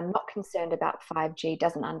Mm-hmm. anyone not concerned about 5G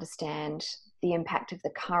doesn't understand the impact of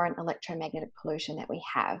the current electromagnetic pollution that we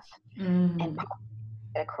have, and Mm.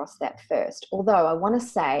 get across that first. Although I want to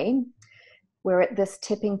say we're at this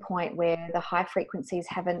tipping point where the high frequencies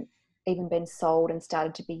haven't even been sold and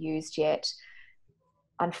started to be used yet.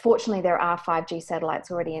 Unfortunately, there are 5G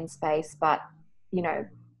satellites already in space, but you know,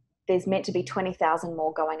 there's meant to be 20,000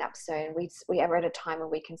 more going up soon. We are at a time where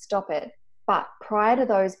we can stop it. But prior to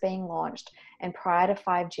those being launched, and prior to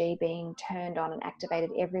 5G being turned on and activated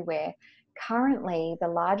everywhere, currently the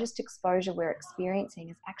largest exposure we're experiencing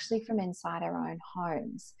is actually from inside our own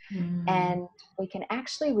homes. Mm. And we can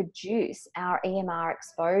actually reduce our EMR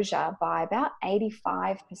exposure by about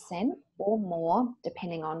 85% or more,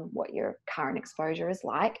 depending on what your current exposure is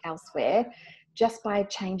like elsewhere, just by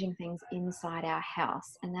changing things inside our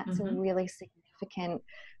house. And that's a Mm-hmm. really significant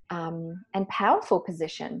and powerful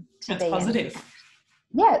position to That's be in. positive.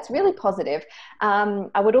 Yeah, it's really positive.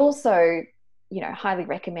 I would also, highly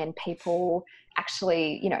recommend people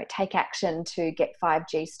actually, take action to get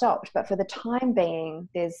 5G stopped. But for the time being,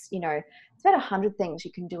 there's, it's about 100 things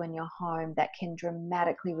you can do in your home that can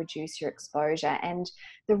dramatically reduce your exposure. And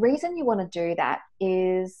the reason you want to do that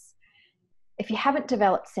is, if you haven't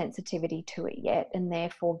developed sensitivity to it yet, and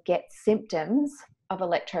therefore get symptoms of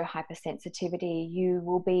electrohypersensitivity, you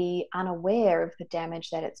will be unaware of the damage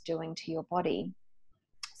that it's doing to your body.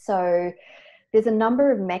 So there's a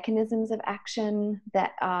number of mechanisms of action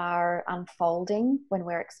that are unfolding when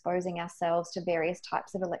we're exposing ourselves to various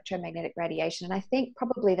types of electromagnetic radiation. And I think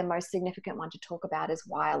probably the most significant one to talk about is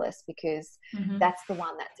wireless, because Mm-hmm. that's the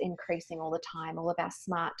one that's increasing all the time. All of our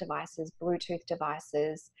smart devices, Bluetooth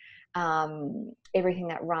devices, everything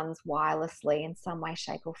that runs wirelessly in some way,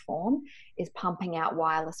 shape, or form is pumping out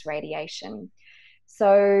wireless radiation.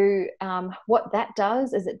 So what that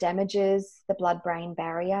does is it damages the blood-brain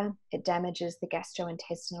barrier, it damages the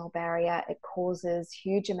gastrointestinal barrier, it causes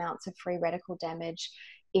huge amounts of free radical damage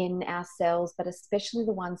in our cells, but especially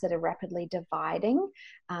the ones that are rapidly dividing,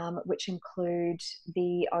 which include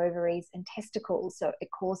the ovaries and testicles. So it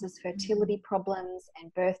causes fertility problems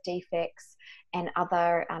and birth defects and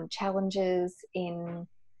other challenges in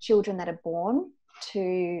children that are born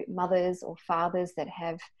to mothers or fathers that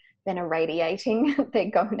have been irradiating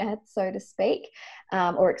their gonads, so to speak,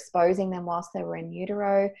 or exposing them whilst they were in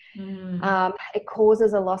utero. It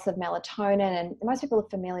causes a loss of melatonin, and most people are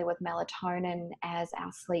familiar with melatonin as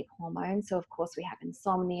our sleep hormone. So of course we have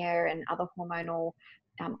insomnia and other hormonal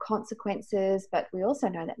consequences, but we also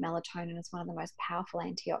know that melatonin is one of the most powerful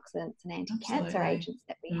antioxidants and anti-cancer Absolutely. agents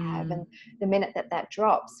that we have. And the minute that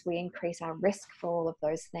drops, we increase our risk for all of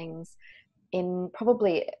those things in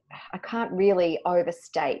probably, I can't really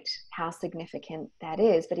overstate how significant that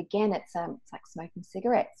is. But again, it's like smoking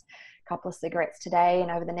cigarettes. A couple of cigarettes today,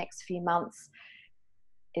 and over the next few months,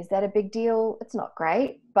 Is that a big deal? It's not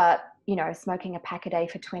great, but you know, smoking a pack a day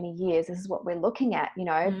for 20 years, this is what we're looking at. You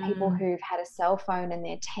know, people who've had a cell phone in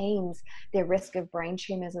their teens, their risk of brain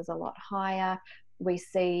tumors is a lot higher. We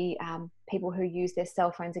see people who use their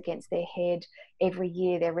cell phones against their head every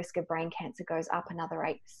year, their risk of brain cancer goes up another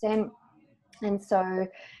 8%. And so,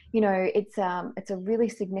 you know, it's a really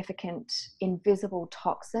significant invisible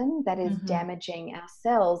toxin that is damaging our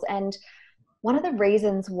cells. And one of the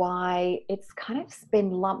reasons why it's kind of been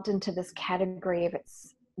lumped into this category of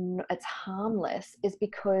it's harmless is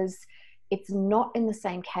because it's not in the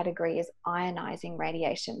same category as ionizing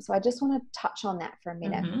radiation. So I just want to touch on that for a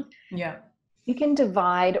minute. Yeah. You can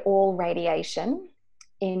divide all radiation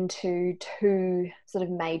into two sort of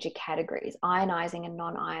major categories, ionizing and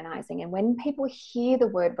non-ionizing. And when people hear the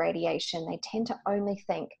word radiation, they tend to only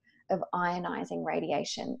think of ionizing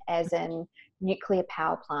radiation, as in nuclear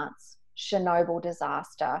power plants, Chernobyl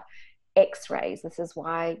disaster, X-rays. This is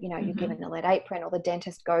why, you know, you're given a lead apron, or the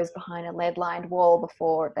dentist goes behind a lead-lined wall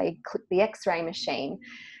before they click the X-ray machine.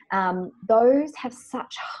 Those have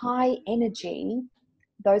such high energy,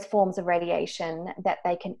 those forms of radiation, that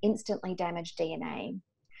they can instantly damage DNA.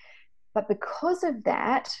 But because of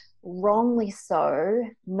that, wrongly so,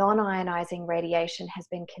 non-ionizing radiation has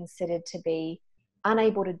been considered to be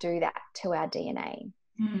unable to do that to our DNA.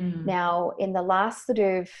 Now, in the last sort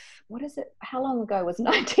of, how long ago was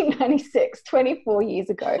 1996, 24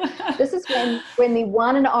 years ago, this is when the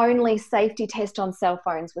one and only safety test on cell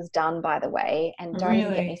phones was done, by the way, and don't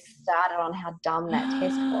even get me started on how dumb that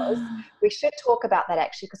test was. We should talk about that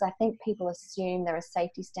actually, because I think people assume there are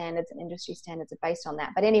safety standards and industry standards are based on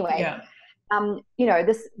that. But anyway, you know,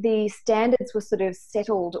 the standards were sort of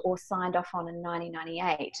settled or signed off on in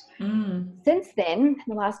 1998. Since then, in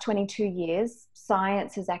the last 22 years,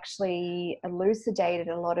 science has actually elucidated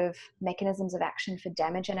a lot of mechanisms of action for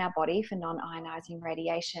damage in our body for non-ionizing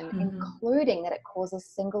radiation, including that it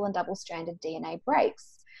causes single and double-stranded DNA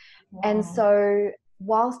breaks. And so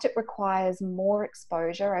whilst it requires more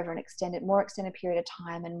exposure over an more extended period of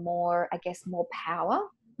time and more, I guess, more power,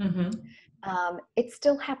 it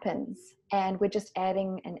still happens, and we're just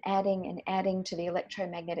adding and adding and adding to the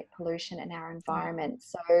electromagnetic pollution in our environment.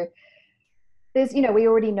 So there's, you know, we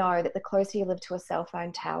already know that the closer you live to a cell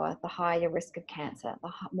phone tower, the higher your risk of cancer, the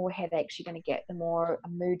more headaches you're going to get, the more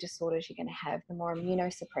mood disorders you're going to have, the more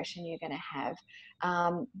immunosuppression you're going to have.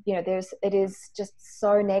 You know, it is just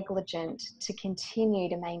so negligent to continue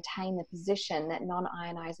to maintain the position that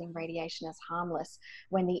non-ionizing radiation is harmless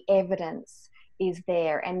when the evidence is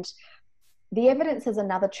there. And the evidence is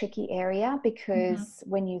another tricky area, because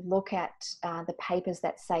when you look at the papers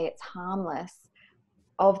that say it's harmless,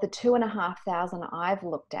 of the 2,500 I've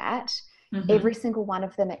looked at, every single one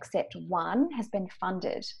of them except one has been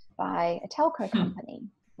funded by a telco company.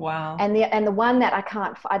 Wow. And the one that I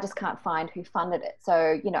just can't find who funded it.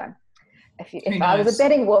 So, you know, if I was a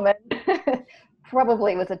betting woman,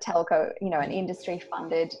 probably was a telco, you know, an industry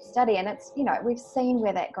funded study. And it's, you know, we've seen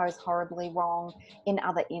where that goes horribly wrong in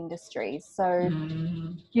other industries. So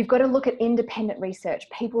you've got to look at independent research,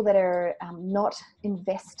 people that are not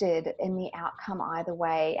invested in the outcome either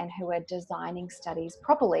way, and who are designing studies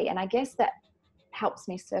properly. And I guess that helps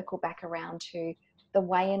me circle back around to the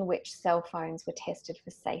way in which cell phones were tested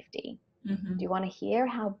for safety. Do you want to hear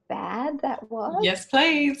how bad that was? Yes,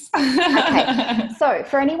 please. Okay. So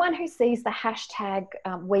for anyone who sees the hashtag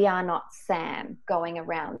 #WeAreNotSam going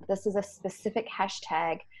around, this is a specific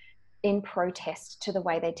hashtag in protest to the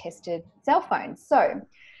way they tested cell phones. So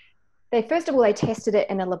first of all, they tested it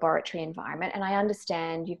in a laboratory environment. And I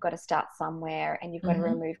understand you've got to start somewhere and you've got to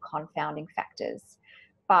remove confounding factors.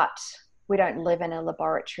 But we don't live in a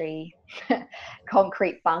laboratory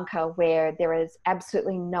concrete bunker where there is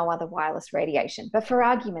absolutely no other wireless radiation. But for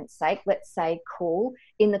argument's sake, let's say, cool,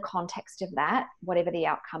 in the context of that, whatever the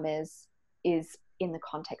outcome is in the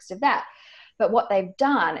context of that. But what they've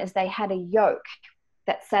done is they had a yoke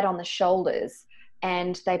that sat on the shoulders,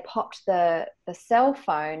 and they popped the cell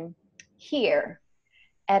phone here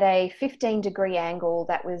at a 15-degree angle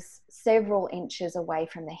that was several inches away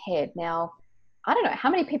from the head. Now, I don't know, how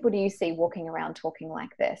many people do you see walking around talking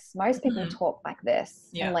like this? Most people talk like this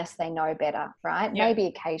unless they know better, right? Maybe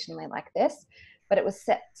occasionally like this, but it was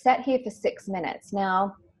sat here for 6 minutes.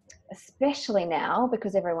 Now, especially now,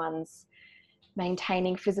 because everyone's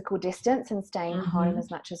maintaining physical distance and staying home as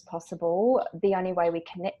much as possible, the only way we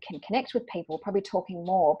can connect with people, probably talking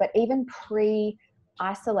more, but even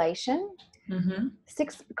pre-isolation,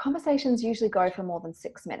 conversations usually go for more than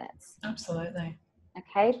 6 minutes. Absolutely.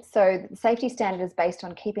 Okay, so the safety standard is based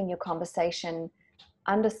on keeping your conversation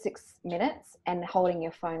under 6 minutes and holding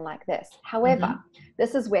your phone like this. However,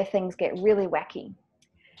 this is where things get really wacky.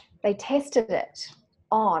 They tested it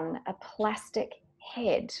on a plastic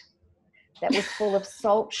head that was full of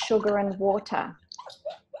salt, sugar, and water.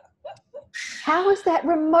 How is that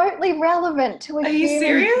remotely relevant to a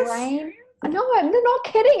human brain? No, I'm not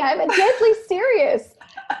kidding. I'm deadly serious.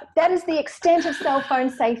 That is the extent of cell phone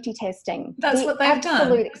safety testing. That's what they've done.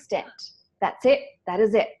 Absolute extent. That's it. That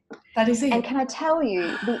is it. That is it. And can I tell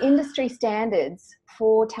you, the industry standards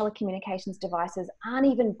for telecommunications devices aren't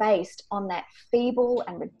even based on that feeble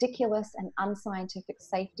and ridiculous and unscientific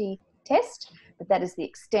safety test, but that is the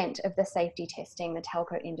extent of the safety testing the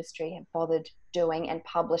telco industry have bothered doing and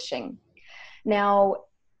publishing. Now,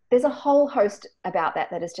 there's a whole host about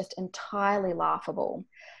that is just entirely laughable.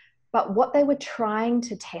 But what they were trying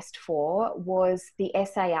to test for was the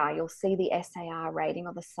SAR. You'll see the SAR rating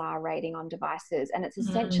or the SAR rating on devices, and it's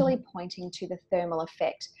essentially pointing to the thermal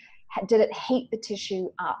effect. Did it heat the tissue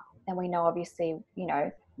up? And we know, obviously, you know,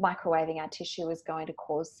 microwaving our tissue is going to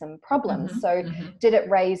cause some problems. So did it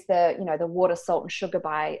raise the, you know, the water, salt, and sugar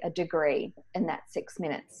by a degree in that 6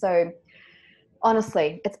 minutes? So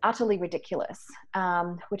honestly, it's utterly ridiculous,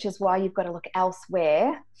 which is why you've got to look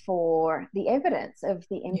elsewhere for the evidence of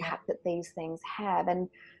the impact that these things have. And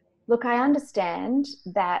look, I understand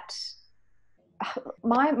that.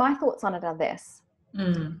 My thoughts on it are this.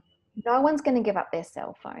 No one's going to give up their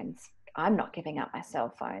cell phones. I'm not giving up my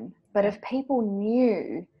cell phone. But if people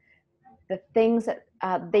knew the things that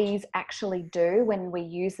these actually do when we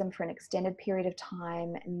use them for an extended period of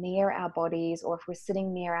time near our bodies, or if we're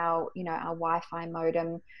sitting near our, you know, our Wi-Fi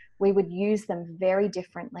modem, we would use them very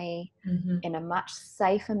differently in a much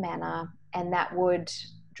safer manner, and that would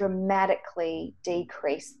dramatically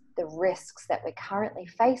decrease the risks that we're currently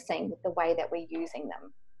facing with the way that we're using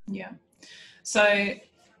them. Yeah. So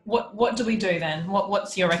what do we do then?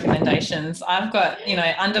 What's your recommendations? I've got, you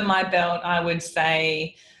know, under my belt, I would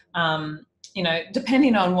say, you know,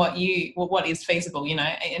 depending on what is feasible, you know,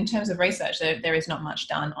 in terms of research, there is not much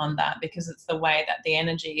done on that, because it's the way that the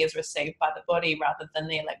energy is received by the body rather than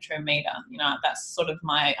the electrometer. You know, that's sort of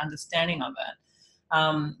my understanding of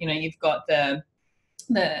it. You know, you've got the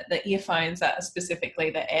earphones that are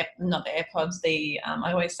specifically not the AirPods,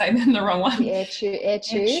 I always say them the wrong one. The air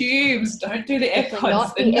tubes. Don't do the AirPods.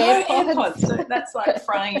 Not the AirPods. So that's like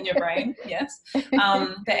frying in your brain. Yes.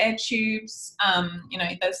 The air tubes. You know,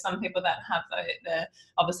 there's some people that have the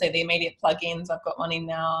obviously the immediate plugins. I've got one in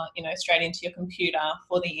now. You know, straight into your computer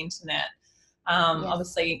for the internet.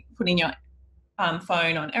 Obviously, putting your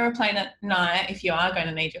phone on airplane at night if you are going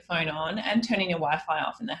to need your phone on, and turning your Wi-Fi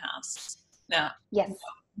off in the house. Now,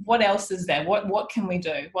 what else is there? What can we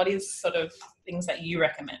do? What is sort of things that you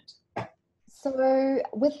recommend? So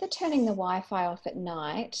with the turning the Wi-Fi off at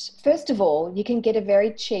night, first of all, you can get a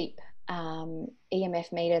very cheap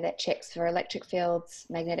EMF meter that checks for electric fields,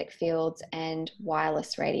 magnetic fields, and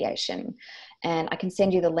wireless radiation. And I can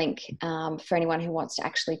send you the link for anyone who wants to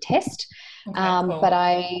actually test.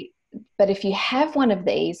 Cool. But if you have one of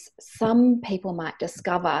these, some people might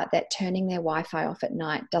discover that turning their Wi-Fi off at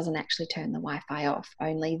night doesn't actually turn the Wi-Fi off,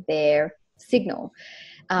 only their signal.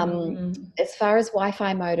 As far as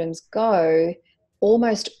Wi-Fi modems go,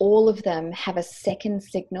 almost all of them have a second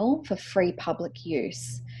signal for free public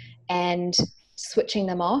use, and switching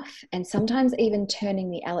them off and sometimes even turning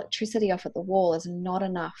the electricity off at the wall is not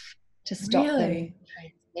enough to stop them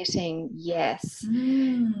transmitting. Yes.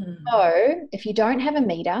 So if you don't have a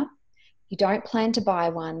meter, you don't plan to buy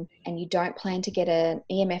one, and you don't plan to get an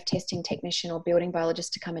EMF testing technician or building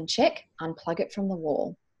biologist to come and check, unplug it from the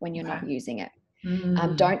wall when you're not using it.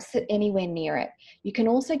 Don't sit anywhere near it. You can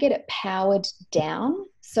also get it powered down.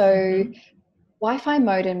 So Wi-Fi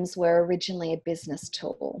modems were originally a business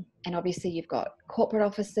tool, and obviously you've got corporate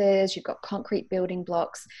offices, you've got concrete building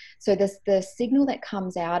blocks. So the signal that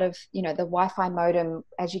comes out of, you know, the Wi-Fi modem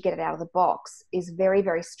as you get it out of the box is very,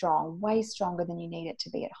 very strong, way stronger than you need it to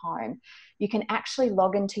be at home. You can actually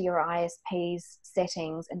log into your ISP's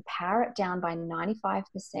settings and power it down by 95%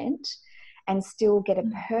 and still get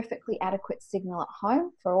a perfectly adequate signal at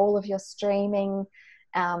home for all of your streaming,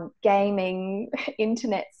 gaming,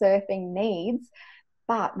 internet surfing needs,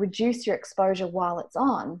 but reduce your exposure while it's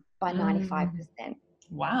on by 95%.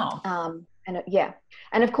 Wow.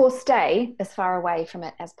 And of course stay as far away from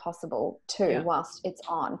it as possible too whilst it's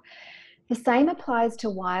on. The same applies to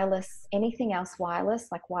wireless, anything else wireless,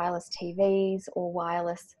 like wireless TVs or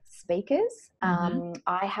wireless speakers.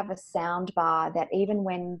 I have a sound bar that even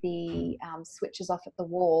when the switch is off at the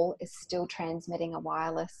wall is still transmitting a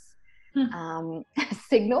wireless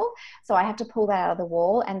signal. So I have to pull that out of the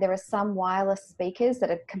wall, and there are some wireless speakers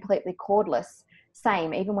that are completely cordless,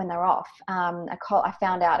 same, even when they're off. I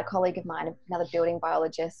found out a colleague of mine, another building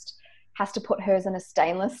biologist, has to put hers in a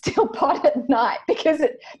stainless steel pot at night because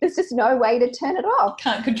there's just no way to turn it off.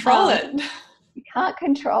 Can't control it. You can't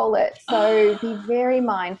control it. So be very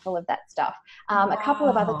mindful of that stuff. A couple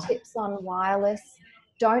of other tips on wireless.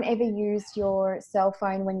 Don't ever use your cell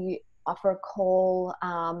phone when you offer a call,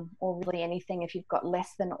 or really anything if you've got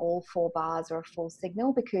less than all 4 bars or a full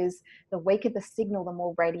signal, because the weaker the signal, the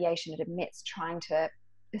more radiation it emits trying to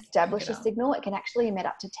establish a signal. It can actually emit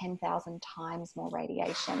up to 10,000 times more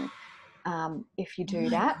radiation if you do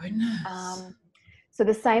that. So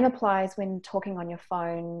the same applies when talking on your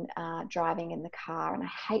phone, driving in the car. And I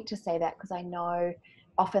hate to say that because I know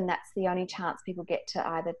often that's the only chance people get to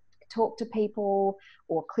either talk to people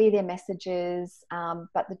or clear their messages.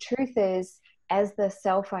 But the truth is, as the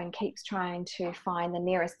cell phone keeps trying to find the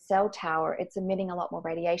nearest cell tower, it's emitting a lot more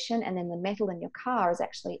radiation. And then the metal in your car is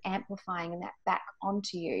actually amplifying that back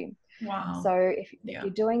onto you. Wow. So if you're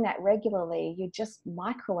doing that regularly, you're just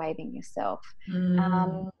microwaving yourself.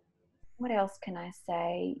 What else can I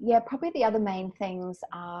say? Yeah, probably the other main things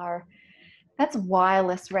are, that's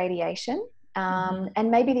wireless radiation.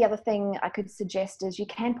 And maybe the other thing I could suggest is you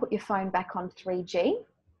can put your phone back on 3G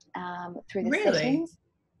through the settings.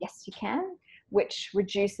 Yes, you can, which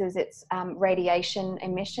reduces its radiation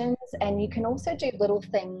emissions. And you can also do little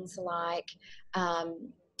things like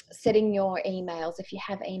setting your emails, if you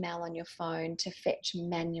have email on your phone, to fetch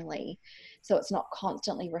manually, so it's not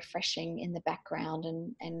constantly refreshing in the background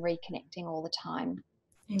and reconnecting all the time.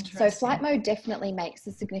 So flight mode definitely makes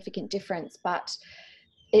a significant difference, but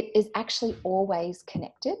it is actually always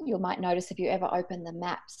connected. You might notice if you ever open the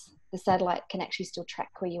maps, the satellite can actually still track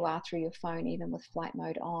where you are through your phone, even with flight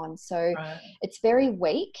mode on. So it's very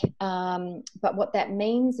weak. But what that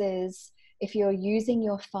means is, if you're using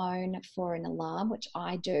your phone for an alarm, which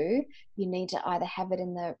I do, you need to either have it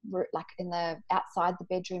in the outside the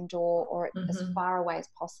bedroom door, or as far away as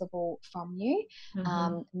possible from you,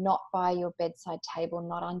 not by your bedside table,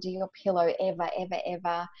 not under your pillow,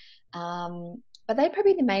 ever. But they're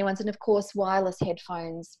probably the main ones. And of course, wireless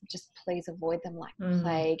headphones, just please avoid them like the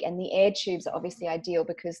plague. And the air tubes are obviously ideal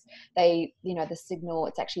because they, the signal,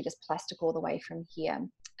 it's actually just plastic all the way from here.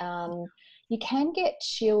 You can get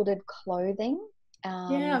shielded clothing.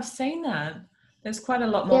 Yeah, I've seen that. There's quite a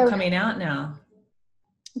lot more coming out now.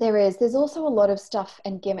 There is. There's also a lot of stuff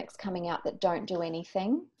and gimmicks coming out that don't do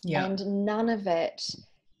anything. Yeah. And none of it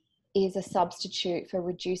is a substitute for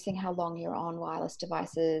reducing how long you're on wireless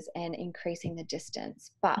devices and increasing the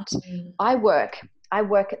distance. But I work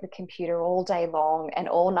at the computer all day long and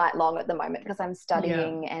all night long at the moment because I'm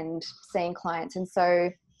studying and seeing clients. And so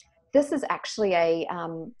this is actually a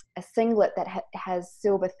singlet that has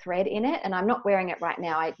silver thread in it, and I'm not wearing it right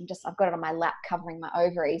now. I've got it on my lap covering my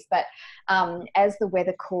ovaries, but as the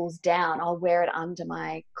weather cools down, I'll wear it under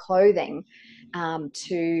my clothing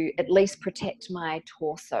to at least protect my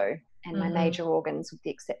torso and my major organs, with the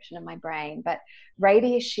exception of my brain. But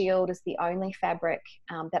Radius Shield is the only fabric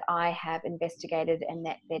that I have investigated and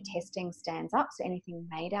that their testing stands up. So anything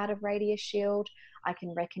made out of Radius Shield, I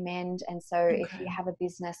can recommend. And so if you have a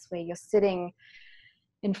business where you're sitting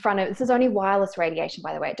in front of, this is only wireless radiation,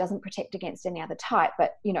 by the way, it doesn't protect against any other type,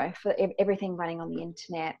 but for everything running on the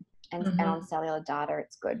internet and on cellular data,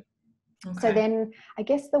 it's good. So then I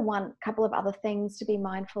guess couple of other things to be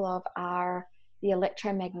mindful of are the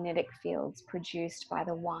electromagnetic fields produced by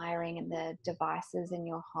the wiring and the devices in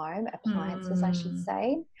your home, appliances, I should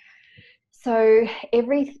say. So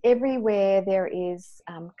everywhere there is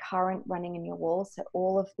current running in your walls, so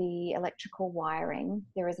all of the electrical wiring,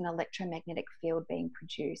 there is an electromagnetic field being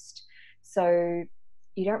produced. So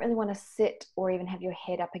you don't really want to sit or even have your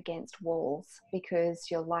head up against walls, because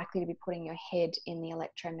you're likely to be putting your head in the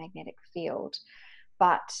electromagnetic field.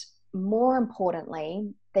 But more importantly,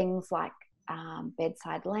 things like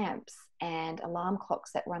bedside lamps and alarm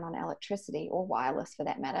clocks that run on electricity, or wireless for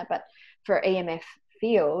that matter, but for EMF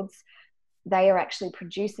fields, they are actually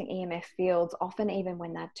producing EMF fields often even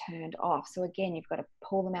when they're turned off. So again, you've got to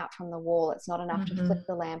pull them out from the wall. It's not enough to flick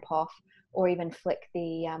the lamp off or even flick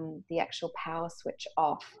the actual power switch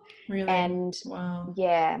off. Really? And wow.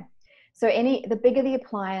 So the bigger the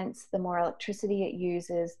appliance, the more electricity it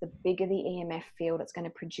uses, the bigger the EMF field it's going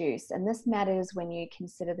to produce. And this matters when you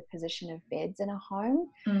consider the position of beds in a home.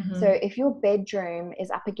 So if your bedroom is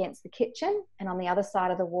up against the kitchen and on the other side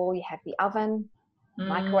of the wall you have the oven,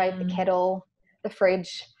 microwave, the kettle, the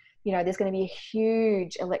fridge, there's going to be a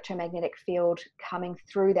huge electromagnetic field coming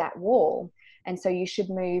through that wall. And so you should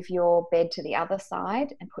move your bed to the other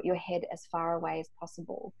side and put your head as far away as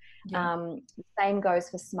possible. The same goes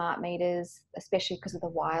for smart meters, especially because of the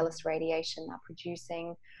wireless radiation they're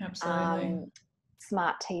producing. Absolutely.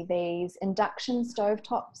 smart TVs. Induction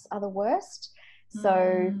stovetops are the worst.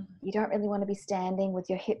 So you don't really want to be standing with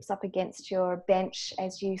your hips up against your bench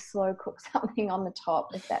as you slow cook something on the top,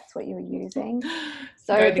 if that's what you're using.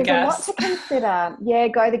 So there's a lot to consider. Yeah,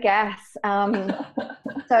 go the gas.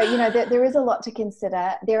 So, you know, there is a lot to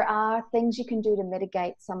consider. There are things you can do to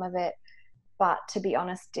mitigate some of it, but to be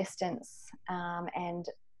honest, distance and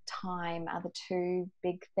time are the two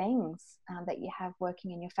big things that you have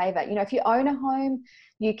working in your favor. You know, if you own a home,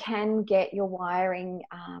 you can get your wiring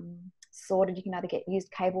sorted. You can either get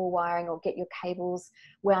used cable wiring or get your cables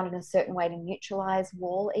wound in a certain way to neutralize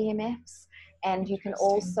wall EMFs. And you can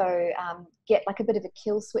also get like a bit of a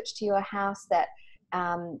kill switch to your house that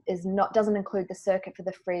doesn't include the circuit for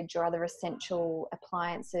the fridge or other essential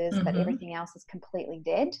appliances, but everything else is completely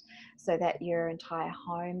dead, so that your entire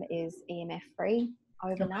home is EMF free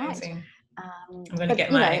overnight. Amazing. I'm going to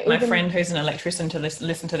get my friend who's an electrician to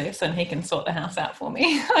listen to this, and he can sort the house out for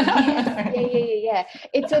me. Yeah.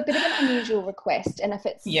 It's a bit of an unusual request, and if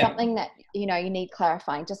it's something that you need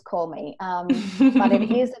clarifying, just call me. But it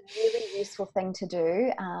is a really useful thing to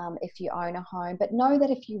do if you own a home. But know that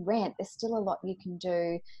if you rent, there's still a lot you can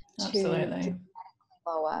do to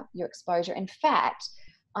lower your exposure. In fact,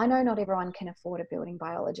 I know not everyone can afford a building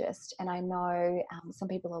biologist, and I know some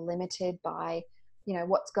people are limited by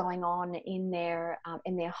what's going on in their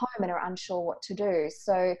home and are unsure what to do.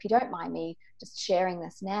 So if you don't mind me just sharing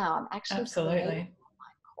this now, I'm actually creating an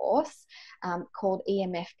online course called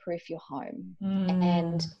EMF Proof Your Home.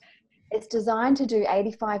 And it's designed to do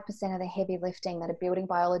 85% of the heavy lifting that a building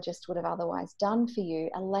biologist would have otherwise done for you,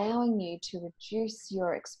 allowing you to reduce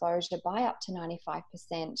your exposure by up to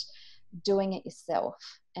 95%, doing it yourself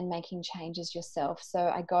and making changes yourself. So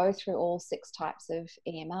I go through all 6 types of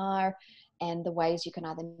EMR and the ways you can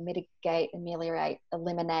either mitigate, ameliorate,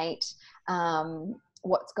 eliminate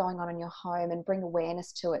what's going on in your home and bring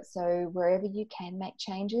awareness to it. So wherever you can make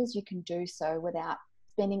changes, you can do so without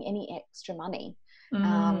spending any extra money.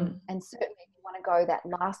 And certainly if you want to go that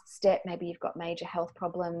last step, maybe you've got major health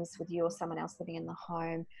problems with you or someone else living in the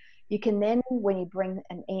home, you can then, when you bring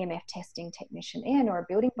an EMF testing technician in or a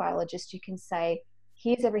building biologist, you can say,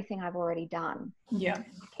 here's everything I've already done. Yeah.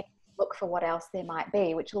 Look for what else there might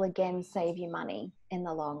be, which will again save you money in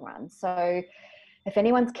the long run. So if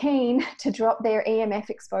anyone's keen to drop their EMF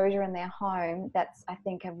exposure in their home, that's, I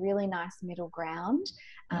think, a really nice middle ground.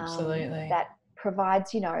 Absolutely. That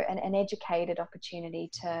provides, an educated opportunity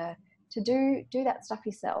to do that stuff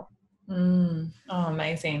yourself. Oh,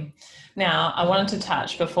 amazing. Now, I wanted to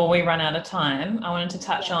touch, before we run out of time, on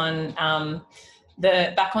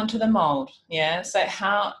back onto the mold. Yeah. So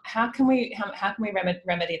how can we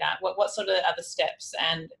remedy that? What sort of other steps,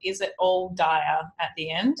 and is it all dire at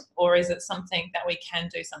the end, or is it something that we can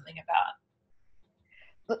do something about?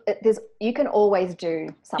 You can always do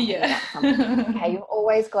something about something. Okay, you've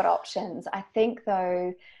always got options. I think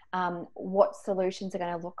though, what solutions are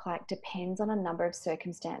going to look like depends on a number of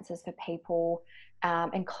circumstances for people,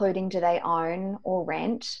 including, do they own or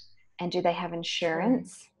rent, and do they have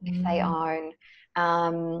insurance if they own.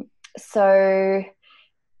 So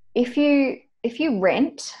if you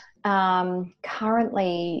rent,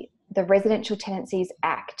 currently the Residential Tenancies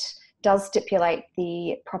Act does stipulate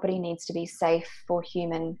the property needs to be safe for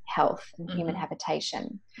human health and human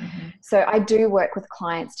habitation. So I do work with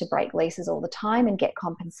clients to break leases all the time and get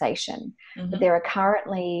compensation. But there are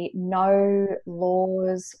currently no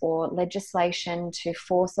laws or legislation to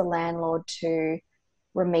force a landlord to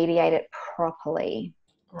remediate it properly.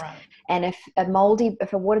 Right. And if a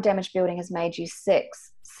water damaged building has made you sick,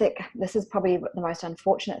 this is probably the most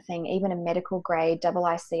unfortunate thing. Even a medical grade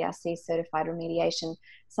IICRC certified remediation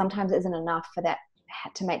sometimes isn't enough for that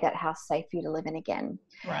to make that house safe for you to live in again.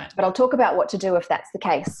 Right. But I'll talk about what to do if that's the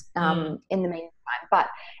case in the meantime. But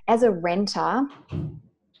as a renter,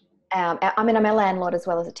 I'm a landlord as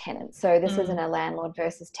well as a tenant. So this isn't a landlord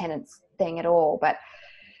versus tenants thing at all. But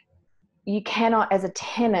you cannot, as a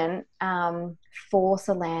tenant, force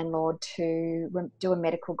a landlord to do a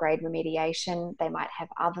medical grade remediation. They might have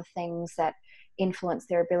other things that influence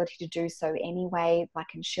their ability to do so anyway, like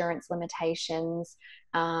insurance limitations.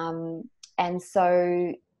 And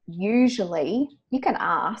so usually you can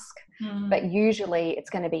ask, but usually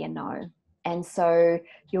it's going to be a no. And so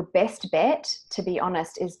your best bet, to be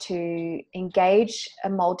honest, is to engage a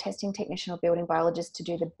mold testing technician or building biologist to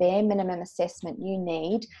do the bare minimum assessment you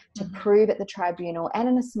need to prove at the tribunal and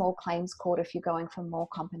in a small claims court, if you're going for more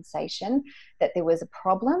compensation, that there was a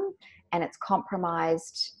problem and it's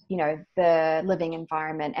compromised, the living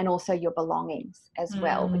environment and also your belongings as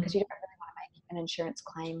well, because you don't really want to make an insurance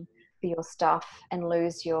claim for your stuff and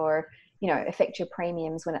lose your affect your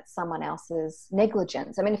premiums when it's someone else's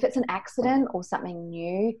negligence. I mean, if it's an accident or something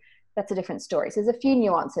new, that's a different story. So there's a few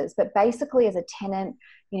nuances, but basically as a tenant,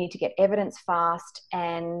 you need to get evidence fast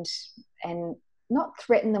and not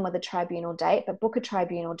threaten them with a tribunal date, but book a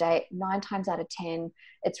tribunal date. 9 times out of 10,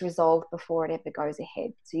 it's resolved before it ever goes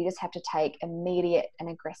ahead. So you just have to take immediate and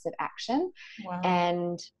aggressive action. Wow.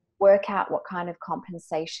 And work out what kind of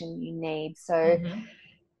compensation you need. So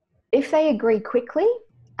if they agree quickly,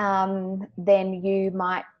 then you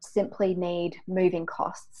might simply need moving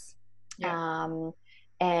costs. Yeah.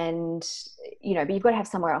 And but you've got to have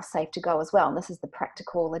somewhere else safe to go as well. And this is the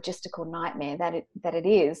practical, logistical nightmare that it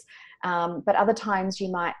is. But other times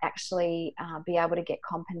you might actually be able to get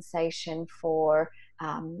compensation for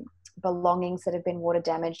belongings that have been water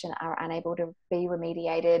damaged and are unable to be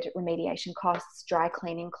remediated, remediation costs, dry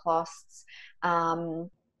cleaning costs,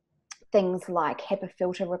 things like HEPA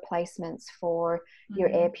filter replacements for your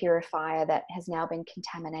air purifier that has now been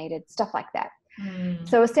contaminated, stuff like that.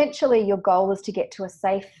 So essentially your goal is to get to a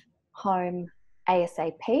safe home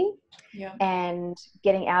ASAP, and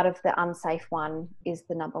getting out of the unsafe one is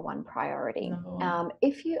the number one priority.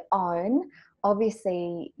 If you own,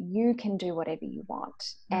 obviously you can do whatever you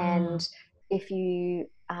want. And if you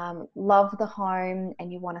love the home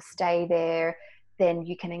and you want to stay there, then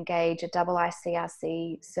you can engage a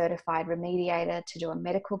ICRC certified remediator to do a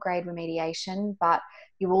medical grade remediation, but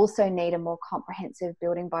you also need a more comprehensive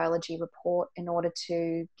building biology report in order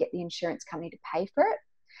to get the insurance company to pay for it.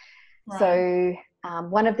 Right. So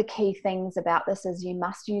one of the key things about this is you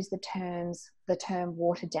must use the term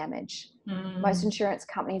water damage. Most insurance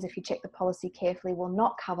companies, if you check the policy carefully, will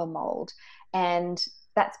not cover mold. And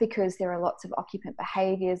that's because there are lots of occupant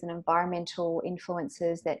behaviours and environmental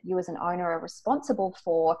influences that you as an owner are responsible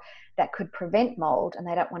for that could prevent mold, and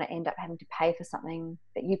they don't want to end up having to pay for something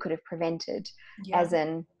that you could have prevented, as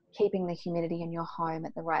in keeping the humidity in your home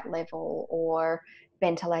at the right level or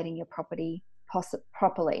ventilating your property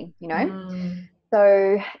properly,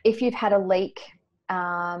 So if you've had a leak,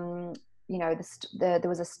 there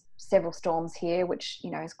was several storms here, which,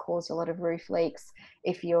 has caused a lot of roof leaks.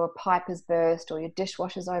 If your pipe has burst or your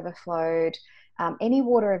dishwasher's overflowed, any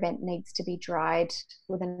water event needs to be dried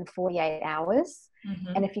within 48 hours.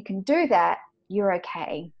 And if you can do that, you're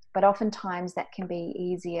okay. But oftentimes that can be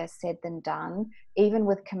easier said than done, even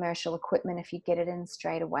with commercial equipment, if you get it in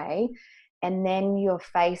straight away. And then you're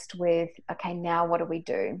faced with, okay, now what do we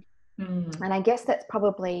do? And I guess that's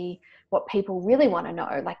probably what people really want to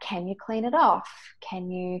know. Like, can you clean it off? Can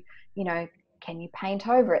you paint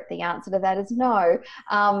over it? The answer to that is no,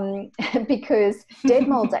 because dead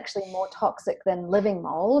mold's actually more toxic than living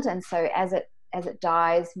mold. And so as it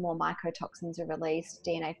dies, more mycotoxins are released,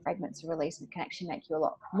 DNA fragments are released, and can actually make you a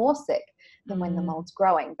lot more sick than when the mold's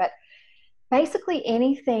growing. But basically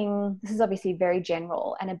anything, this is obviously very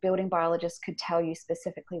general, and a building biologist could tell you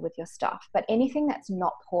specifically with your stuff, but anything that's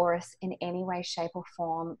not porous in any way, shape or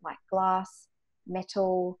form, like glass,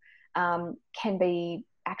 metal, can be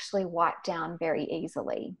actually wiped down very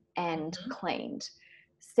easily and cleaned.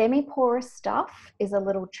 Semi-porous stuff is a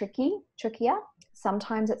little trickier.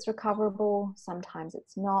 Sometimes it's recoverable, sometimes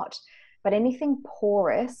it's not, but anything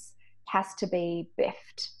porous has to be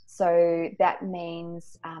biffed. So that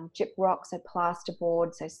means gyprock, so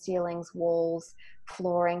plasterboard, so ceilings, walls,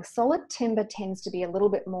 flooring. Solid timber tends to be a little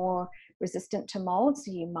bit more resistant to mold,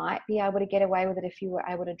 so you might be able to get away with it if you were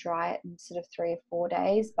able to dry it in sort of 3 or 4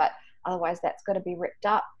 days, but otherwise that's got to be ripped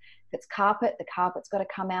up. If it's carpet, the carpet's got to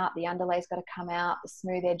come out, the underlay's got to come out, the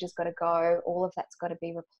smooth edge has got to go, all of that's got to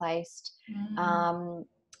be replaced.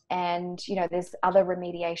 And, there's other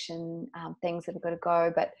remediation things that have got to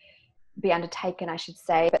go, but be undertaken, I should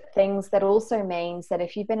say. But things that also means that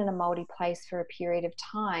if you've been in a moldy place for a period of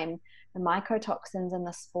time, the mycotoxins and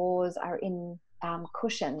the spores are in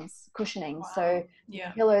cushioning. Wow. So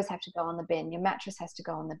pillows have to go on the bin, your mattress has to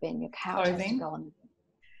go on the bin, your couch has to go on the bin.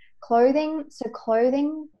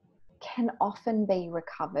 Clothing can often be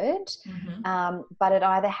recovered, but it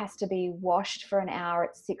either has to be washed for an hour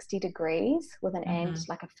at 60 degrees with an end,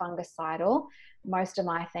 like a fungicidal. Most of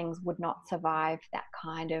my things would not survive that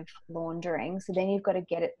kind of laundering. So then you've got to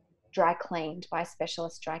get it dry cleaned by a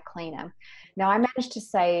specialist dry cleaner. Now, I managed to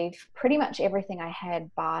save pretty much everything I had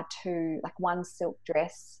bar 2, like 1 silk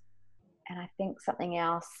dress, and I think something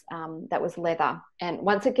else that was leather. And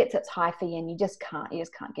once it gets its hyphae in, you just can't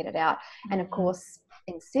get it out. And of course,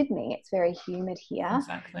 in Sydney, it's very humid here.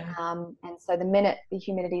 Exactly. And so the minute the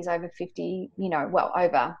humidity is over 50,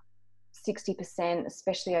 over 60%,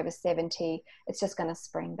 especially over 70, it's just going to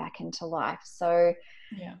spring back into life. So,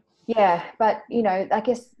 but, I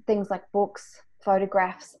guess things like books,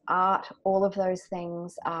 photographs, art, all of those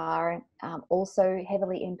things are also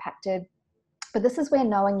heavily impacted. But this is where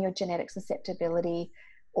knowing your genetic susceptibility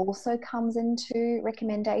also comes into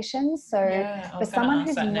recommendations. So Yeah, I for was going to someone ask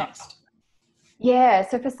who's that not, next. yeah,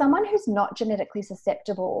 so for someone who's not genetically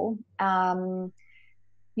susceptible,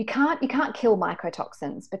 you can't kill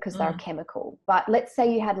mycotoxins because they're a chemical. But let's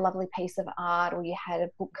say you had a lovely piece of art, or you had a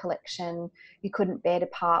book collection you couldn't bear to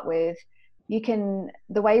part with.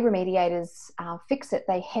 The way remediators fix it,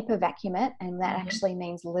 they HEPA vacuum it, and that actually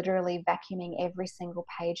means literally vacuuming every single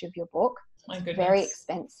page of your book. My It's goodness. very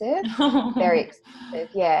expensive, very expensive,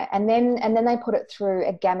 yeah. And then they put it through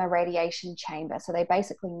a gamma radiation chamber, so they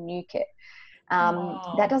basically nuke it.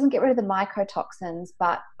 That doesn't get rid of the mycotoxins,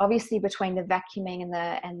 but obviously between the vacuuming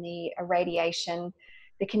and the irradiation,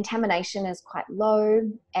 the contamination is quite low,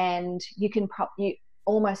 and you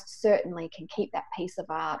almost certainly can keep that piece of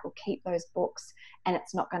art or keep those books, and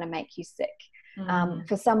it's not going to make you sick.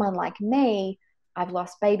 For someone like me, I've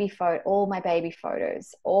lost all my baby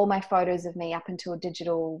photos, all my photos of me up until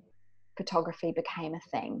digital photography became a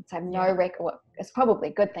thing. So I have no record. It's probably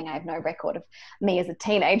a good thing I have no record of me as a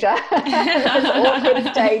teenager, those awkward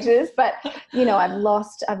stages. But I've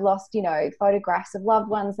lost photographs of loved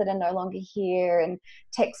ones that are no longer here, and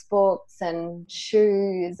textbooks and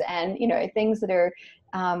shoes, and things that are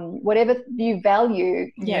whatever you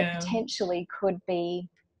value, potentially could be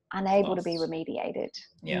unable to be remediated.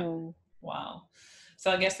 Wow.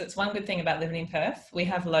 So I guess that's one good thing about living in Perth. We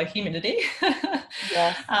have low humidity.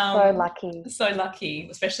 Yes, so lucky. So lucky,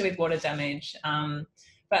 especially with water damage.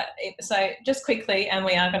 So just quickly, and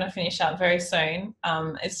we are going to finish up very soon.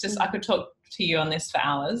 It's just I could talk to you on this for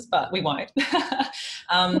hours, but we won't.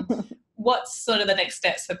 What's sort of the next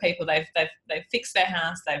steps for people? They've fixed their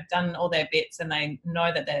house, they've done all their bits, and they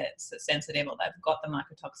know that they're sensitive or they've got the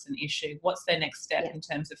mycotoxin issue. What's their next step in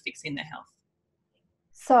terms of fixing their health?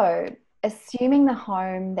 So, assuming the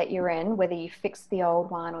home that you're in, whether you fixed the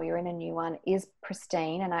old one or you're in a new one, is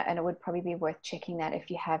pristine, and it would probably be worth checking that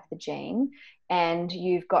if you have the gene and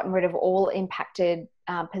you've gotten rid of all impacted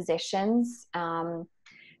possessions.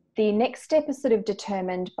 The next step is sort of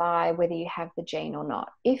determined by whether you have the gene or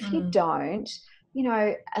not. If you don't,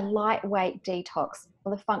 a lightweight detox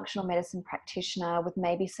with a functional medicine practitioner with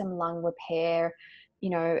maybe some lung repair,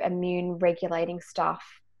 immune regulating stuff,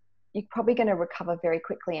 you're probably going to recover very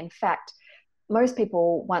quickly. In fact, most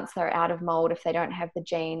people, once they're out of mold, if they don't have the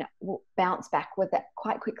gene, will bounce back with that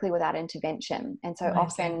quite quickly without intervention, and so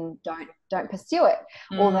often don't pursue it.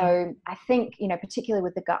 Although I think, particularly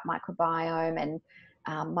with the gut microbiome and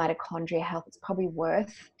mitochondria health, it's probably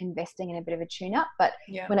worth investing in a bit of a tune-up. But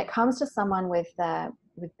when it comes to someone with the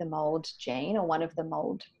mold gene or one of the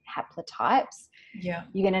mold haplotypes, you're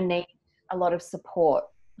going to need a lot of support.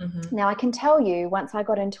 Now, I can tell you, once I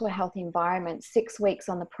got into a healthy environment, 6 weeks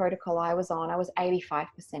on the protocol I was on, I was 85%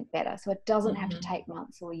 better. So it doesn't have to take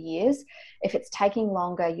months or years. If it's taking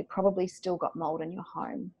longer, you probably still got mold in your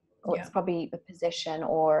home, or it's probably the possession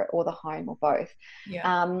or the home, or both.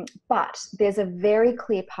 But there's a very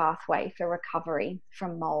clear pathway for recovery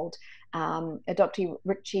from mold. Dr.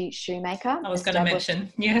 Richie Shoemaker. I was going to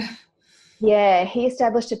mention, Yeah, he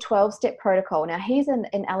established a 12-step protocol. Now, he's an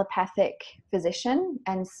allopathic physician,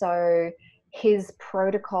 and so his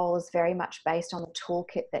protocol is very much based on the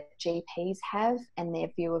toolkit that GPs have and their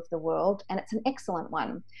view of the world, and it's an excellent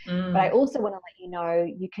one. But I also want to let you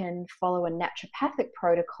know you can follow a naturopathic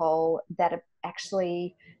protocol that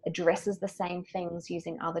actually addresses the same things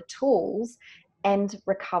using other tools and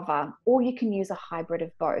recover, or you can use a hybrid of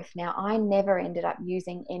both. Now, I never ended up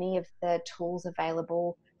using any of the tools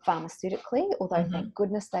available pharmaceutically, although thank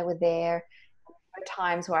goodness they were there. There were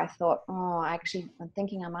times where I thought, I'm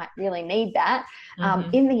thinking I might really need that.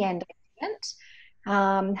 In the end, I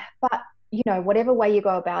didn't. But whatever way you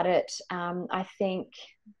go about it, I think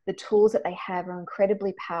the tools that they have are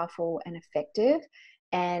incredibly powerful and effective,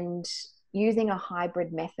 and using a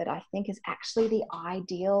hybrid method, I think, is actually the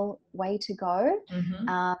ideal way to go.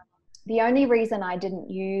 The only reason I didn't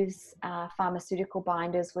use pharmaceutical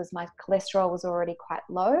binders was my cholesterol was already quite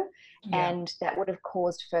low, and that would have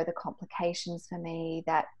caused further complications for me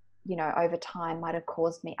that, over time might have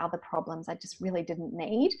caused me other problems I just really didn't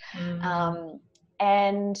need.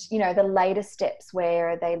 And, the later steps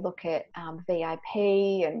where they look at VIP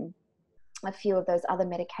and a few of those other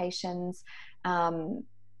medications,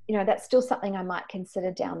 that's still something I might consider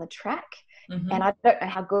down the track. And I don't know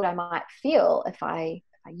how good I might feel if I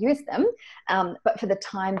use them. But for the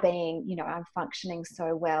time being, I'm functioning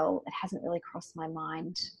so well, it hasn't really crossed my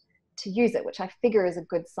mind to use it, which I figure is a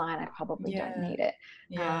good sign. I probably don't need it.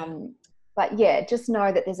 But just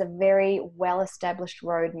know that there's a very well-established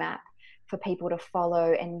roadmap for people to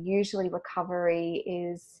follow, and usually recovery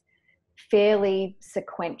is fairly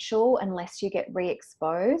sequential unless you get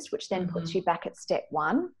re-exposed, which then puts you back at step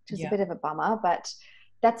one, which is a bit of a bummer, but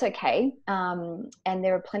that's okay. And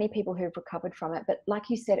there are plenty of people who've recovered from it. But like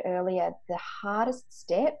you said earlier, the hardest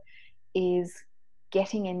step is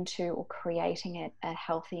getting into or creating a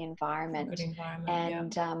healthy environment. A good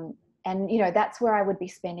environment, and you know, that's where I would be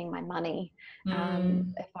spending my money.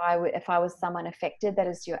 If I was someone affected, that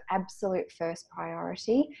is your absolute first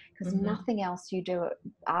priority, because nothing else you do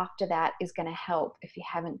after that is going to help if you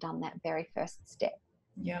haven't done that very first step.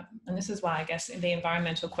 Yeah, and this is why I guess the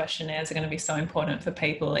environmental questionnaires are going to be so important for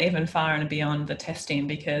people, even far and beyond the testing,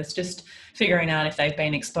 because just figuring out if they've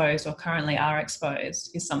been exposed or currently are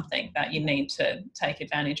exposed is something that you need to take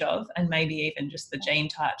advantage of, and maybe even just the gene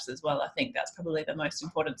types as well. I think that's probably the most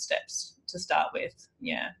important steps to start with.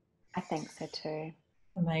 Yeah, I think so too.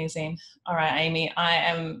 Amazing. All right, Amie, I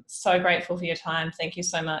am so grateful for your time. Thank you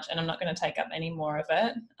so much. And I'm not going to take up any more of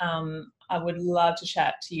it. I would love to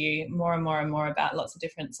chat to you more and more and more about lots of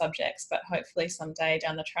different subjects, but hopefully someday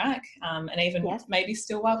down the track, and even maybe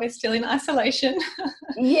still while we're still in isolation.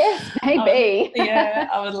 Yes, maybe.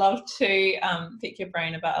 I would love to pick your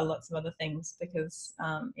brain about lots of other things, because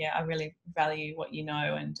I really value what you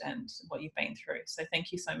know and what you've been through. So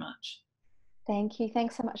thank you so much. Thank you.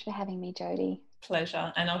 Thanks so much for having me, Jodie.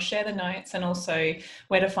 Pleasure. And I'll share the notes and also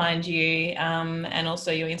where to find you, and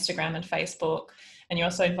also your Instagram and Facebook. And you're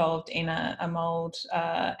also involved in a mold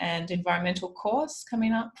and environmental course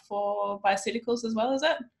coming up for bioceuticals as well, is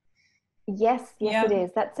it? Yes, it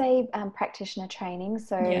is. That's a practitioner training.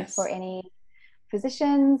 So for any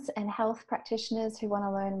physicians and health practitioners who want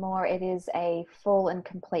to learn more, it is a full and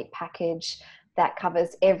complete package that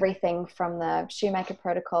covers everything from the shoemaker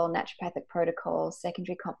protocol, naturopathic protocol,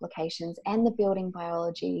 secondary complications, and the building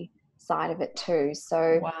biology side of it too.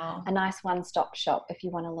 So a nice one-stop shop if you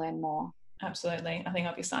want to learn more. Absolutely. I think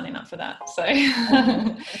I'll be signing up for that. So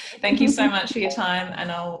thank you so much for your time, and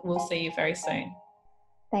we'll see you very soon.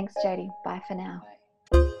 Thanks, Jodie. Bye for now. Bye.